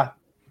Konsa,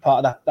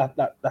 part of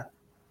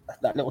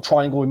that little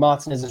triangle with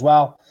Martinez as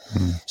well.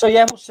 So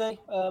we'll see.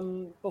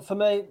 But for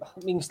me,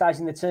 Mings stays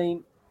in the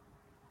team.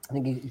 I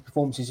think his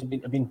performances have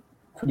been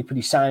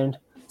pretty sound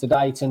to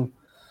date, and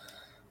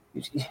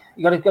you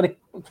got to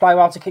play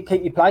well to keep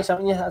your place,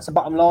 haven't you? That's the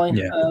bottom line.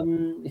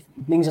 If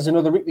Mings has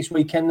another rip this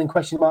weekend, then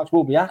question marks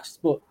will be asked.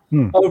 But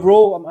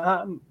overall,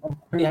 I'm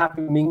pretty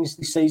happy with Mings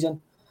this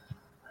season,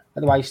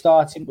 the way he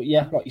started. But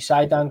like you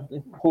say,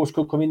 Dan, Horse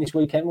could come in this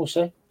weekend. We'll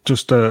see.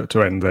 Just to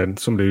end then,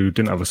 somebody who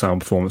didn't have a sound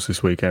performance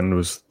this weekend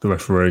was the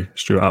referee,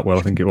 Stuart Atwell,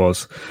 I think it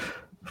was.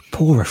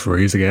 Poor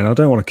referees again. I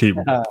don't want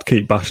to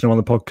keep bashing them on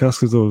the podcast,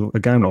 because there was a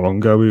game not long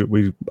ago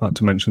we had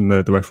to mention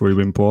the referee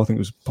being poor. I think it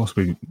was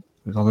possibly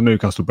on the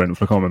Newcastle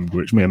Brentford, I can't remember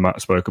which. Me and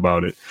Matt spoke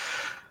about it.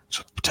 It's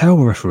a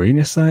terrible refereeing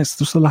yesterday. It's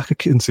just a lack of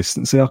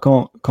consistency. I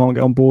can't get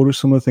on board with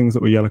some of the things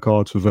that were yellow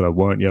cards for Villa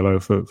weren't yellow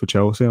for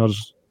Chelsea. I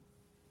just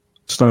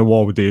don't know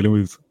why we're dealing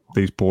with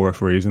these poor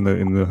referees in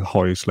the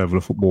highest level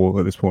of football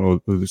at this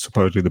point, or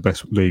supposedly the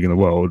best league in the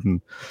world,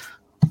 and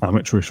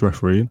amateurish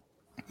refereeing.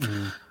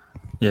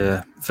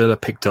 Yeah, Villa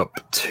picked up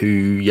 2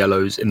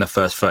 yellows in the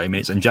first 30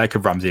 minutes, and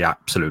Jacob Ramsey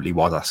absolutely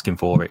was asking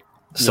for it.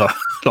 So,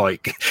 you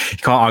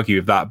can't argue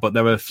with that. But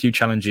there were a few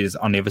challenges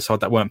on the other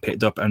side that weren't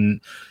picked up,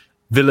 and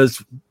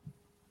Villa's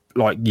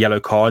yellow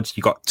cards,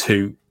 you got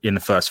 2 in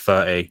the first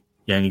 30,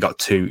 and you got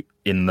 2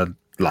 in the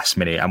last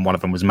minute, and one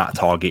of them was Matt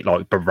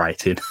Targett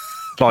berated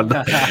like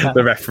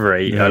the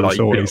referee. Yeah, like, I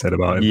saw what he said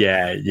about him.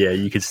 Yeah,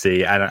 you could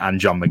see, and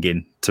John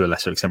McGinn to a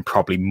lesser extent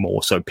probably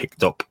more so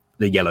picked up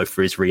the yellow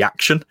for his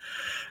reaction,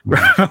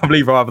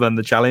 probably rather than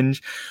the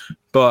challenge.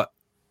 But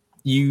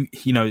you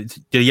know,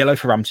 the yellow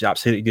for Ramsey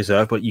absolutely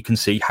deserved, but you can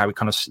see how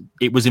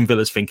it was in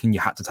Villa's thinking you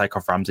had to take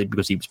off Ramsey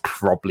because he was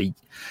probably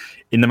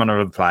in the manner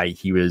of the play.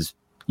 He was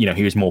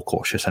more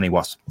cautious than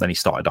he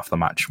started off the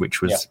match,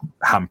 which was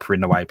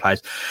hampering the way he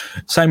plays.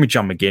 Same with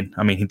John McGinn.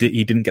 I mean,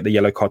 he didn't get the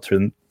yellow card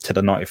to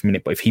the 90th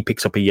minute, but if he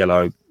picks up a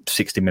yellow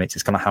 60 minutes,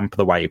 it's going to hamper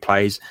the way he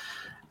plays.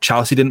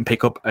 Chelsea didn't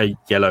pick up a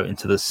yellow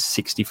into the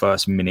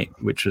 61st minute,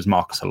 which was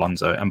Marcus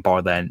Alonso, and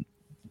by then,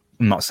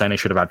 I'm not saying they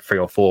should have had 3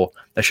 or 4.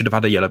 They should have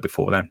had a yellow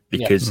before then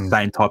because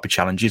same type of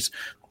challenges.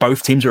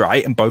 Both teams were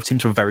right, and both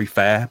teams were very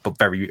fair, but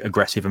very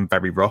aggressive and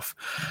very rough.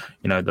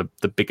 You know,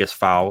 the biggest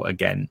foul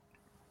again,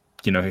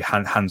 you know,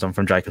 hands on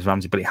from Jacobs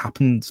Ramsey, but it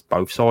happens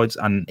both sides,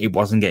 and it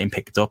wasn't getting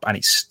picked up, and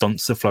it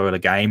stunts the flow of the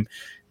game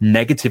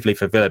negatively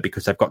for Villa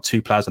because they've got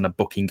 2 players on the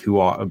booking who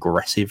are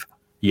aggressive.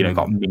 You know,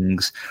 got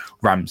Mings,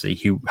 Ramsey,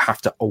 who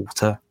have to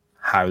alter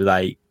how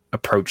they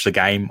approach the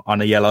game on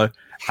a yellow,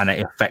 and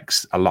it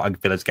affects a lot of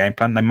Villa's game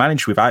plan. They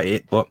managed without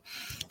it, but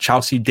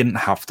Chelsea didn't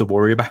have to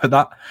worry about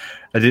that.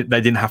 They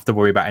didn't have to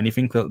worry about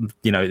anything.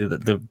 You know,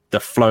 the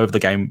flow of the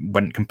game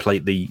went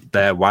completely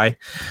their way.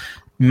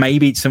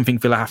 Maybe it's something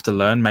Villa have to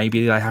learn.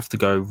 Maybe they have to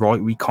go,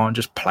 right, we can't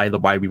just play the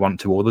way we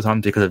want to all the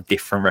time because of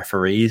different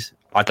referees.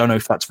 I don't know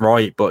if that's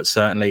right, but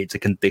certainly it's a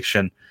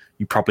condition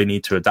you probably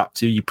need to adapt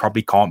to. You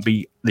probably can't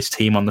be this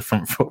team on the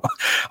front foot,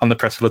 on the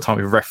press all the time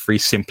if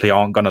referees simply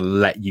aren't going to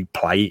let you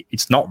play.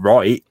 It's not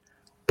right,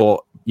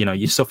 but, you know,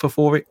 you suffer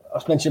for it. I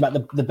was mentioning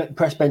about the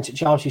press bench at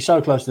Chelsea,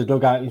 so close to the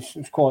dugout. It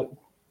was quite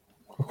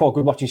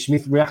good watching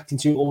Smith reacting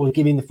to it or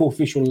giving the full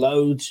official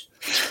loads.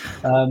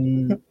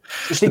 Did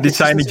he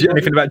say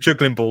anything about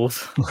juggling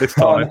balls this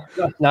time?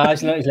 No,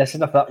 he's less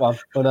off that one.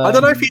 But, I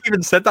don't know if he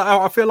even said that.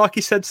 I feel like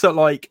he said so.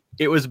 Like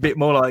it was a bit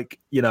more like,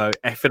 you know,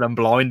 effing and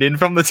blinding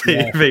from the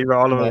TV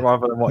rather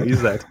than what he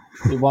said.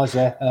 It was,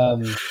 yeah.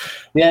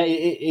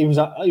 He was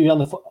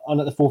on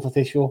at the fourth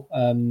official.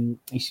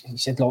 He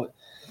said like,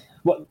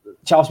 what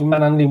Chelsea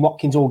manhandling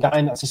Watkins all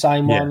game. That's the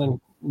same one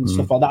and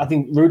stuff like that. I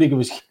think Rudiger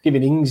was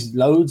giving Ings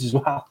loads as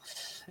well.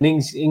 And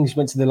Ings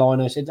went to the line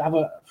and said,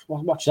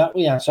 watch that,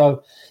 yeah.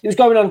 So it was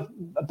going on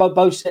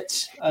both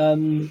sets.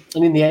 And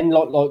in the end,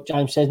 like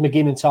James says,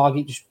 McGinn and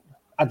Target just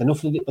had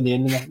enough of it by the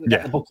end. And they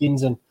got the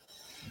bookings and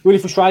really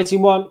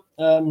frustrating one.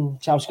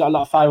 Chelsea got a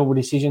lot of favourable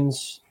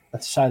decisions,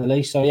 to say the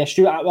least. So yeah,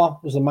 Stuart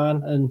Atwell was the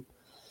man, and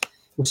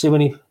we'll see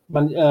when he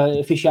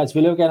officiates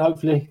Villa again.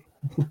 Hopefully,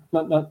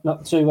 not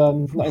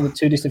in the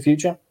too distant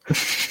future.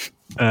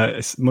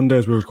 It's Monday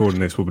as we're recording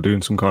this. We'll be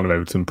doing some kind of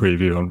Everton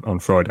preview on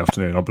Friday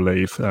afternoon, I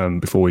believe,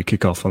 before we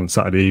kick off on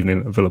Saturday evening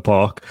at Villa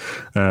Park.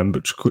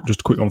 But just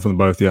a quick one from the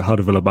both. Yeah, how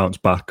did Villa bounce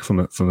back from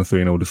the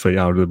 3-0 defeat?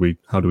 How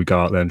do we go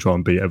out there and try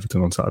and beat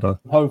Everton on Saturday?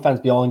 Home fans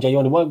behind you. You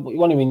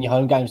want to win your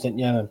home games, don't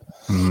you?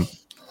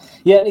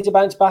 Yeah, need to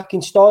bounce back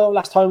in style.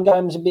 Last home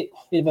game was a bit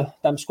of a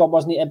damn squad,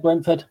 wasn't it, at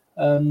Brentford?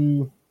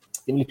 Didn't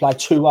really play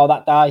too well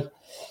that day.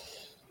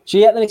 So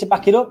yeah, they need to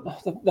back it up.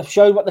 They've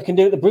showed what they can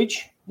do at the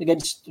Bridge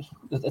against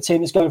a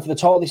team that's going for the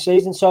title this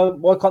season. So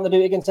why can't they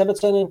do it against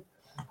Everton and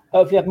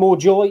hopefully have more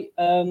joy?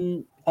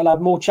 They'll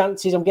have more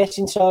chances, I'm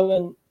guessing. So,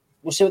 and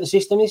we'll see what the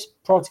system is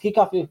prior to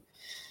kick-off.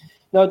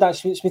 No doubt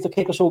Smith will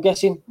kick us all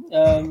guessing.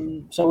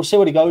 So we'll see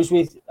what he goes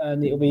with,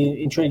 and it'll be an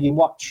intriguing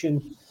watch.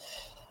 And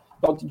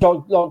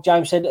like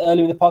James said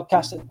earlier in the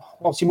podcast,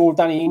 obviously more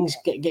Danny Ings,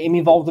 get him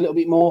involved a little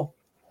bit more.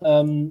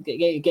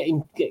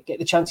 Get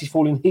the chances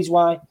falling his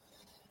way.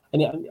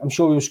 And I'm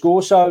sure he'll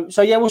score. So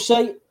yeah, we'll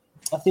see.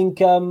 I think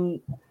the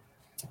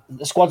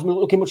squad's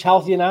looking much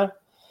healthier now.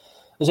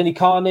 There's only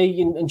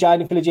Carney and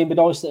Jaden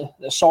Philogene-Badice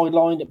that are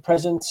sidelined at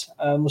present.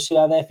 We'll see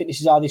how their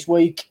fitnesses are this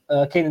week.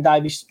 Keenan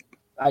Davis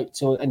out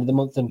till the end of the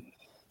month and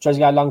tries to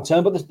go long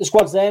term. But the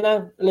squad's there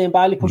now. Liam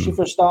Bailey pushing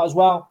for a start as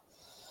well.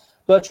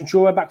 Bertrand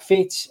Traore back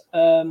fit.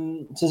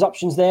 So there's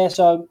options there.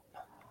 So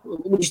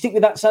would you stick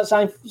with that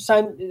same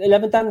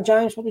 11, Dan,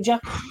 James? What would you?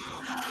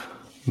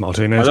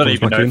 Martinez. I don't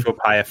even know if he'll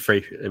play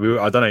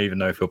I don't even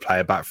know if he'll play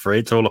a back three.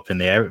 It's all up in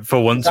the air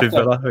for once with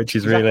Villa, which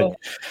is really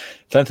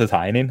it's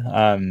entertaining.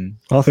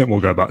 I think we'll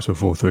go back to a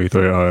 4-3-3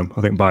 at home.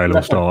 I think Bailey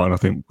will start, and I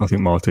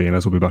think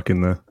Martinez will be back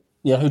in there.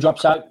 Yeah, who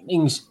drops out?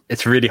 Ings.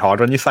 It's really hard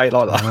when you say it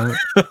like that.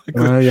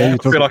 I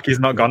feel like he's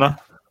not gonna.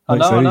 I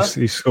know.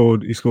 He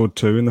scored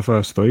 2 in the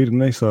first 3, didn't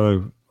he?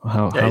 So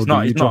how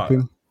do you drop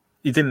him?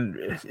 It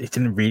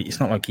didn't really. It's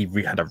not like he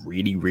had a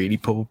really, really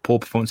poor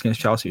performance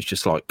against Chelsea. It's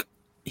just like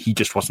he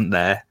just wasn't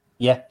there.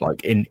 Yeah,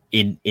 like in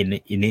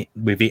it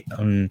with it,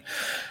 and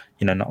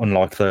not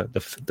unlike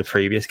the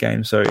previous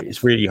game. So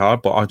it's really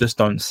hard. But I just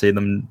don't see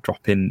them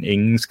dropping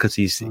Ings because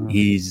he's.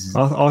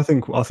 I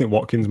think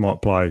Watkins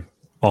might play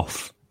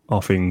off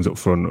Ings up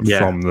front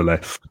from the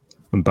left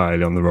and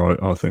Bailey on the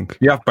right. I think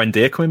you have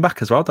Buendia coming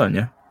back as well, don't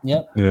you?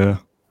 Yeah.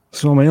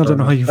 So I don't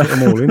know how you fit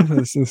them all in.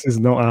 This is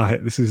not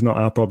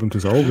our problem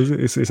to solve, is it?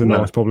 It's a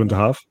nice problem to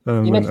have,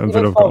 and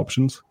Villa have got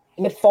options.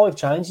 He made 5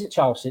 changes at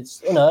Chelsea.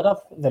 It's unheard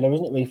of, Villa,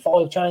 isn't it? Really,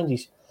 5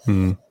 changes.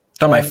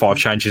 Don't make 5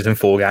 changes in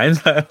 4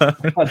 games.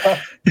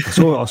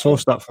 I saw a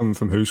stat from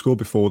WhoScored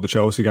before the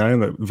Chelsea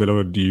game that Villa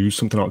had used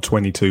something like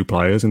 22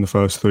 players in the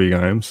first 3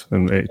 games,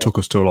 and it took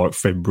us till like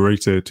February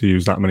to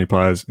use that many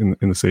players in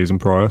the season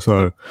prior.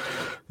 So,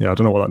 yeah, I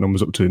don't know what that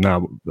number's up to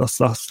now, but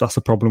that's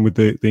a problem with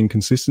the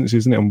inconsistency,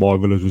 isn't it? And why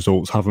Villa's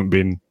results haven't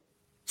been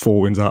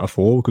 4 wins out of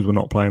 4 because we're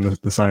not playing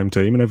the same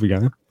team in every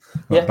game.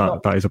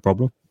 That is a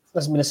problem.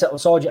 Hasn't been a settled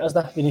side yet, has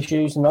there? Been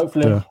issues, and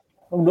hopefully. Yeah.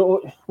 I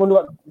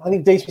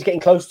think Deesby's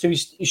getting close to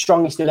his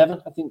strongest 11.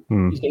 I think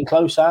he's getting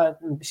closer.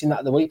 We've seen that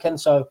at the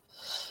weekend. So,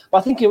 but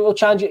I think it will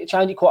change it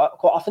quite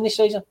often this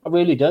season. I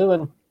really do.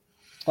 And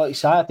like you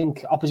say, I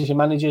think opposition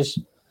managers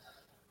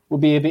will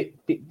be a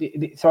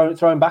bit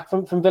thrown back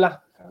from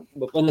Villa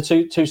when the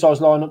two sides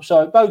line up.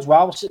 So it bodes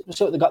well. We'll see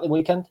what they got the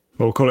weekend.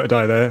 Well, we'll call it a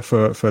day there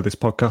for this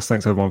podcast.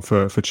 Thanks everyone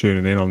for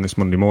tuning in on this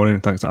Monday morning.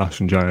 Thanks to Ash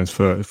and James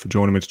for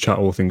joining me to chat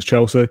all things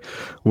Chelsea.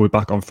 We'll be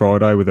back on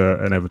Friday with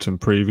an Everton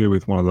preview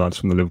with one of the lads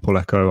from the Liverpool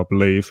Echo, I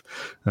believe.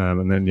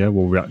 And then,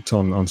 we'll react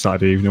on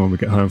Saturday evening when we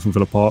get home from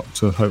Villa Park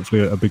to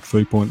hopefully a big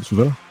 3 points for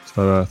Villa.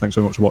 So thanks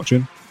very much for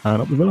watching,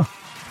 and up the Villa.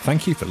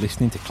 Thank you for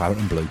listening to Claret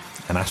and Blue,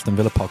 an Aston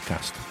Villa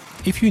podcast.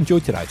 If you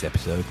enjoyed today's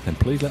episode, then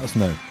please let us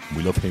know.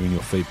 We love hearing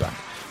your feedback.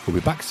 We'll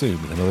be back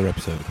soon with another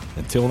episode.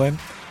 Until then,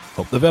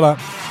 up the Villa.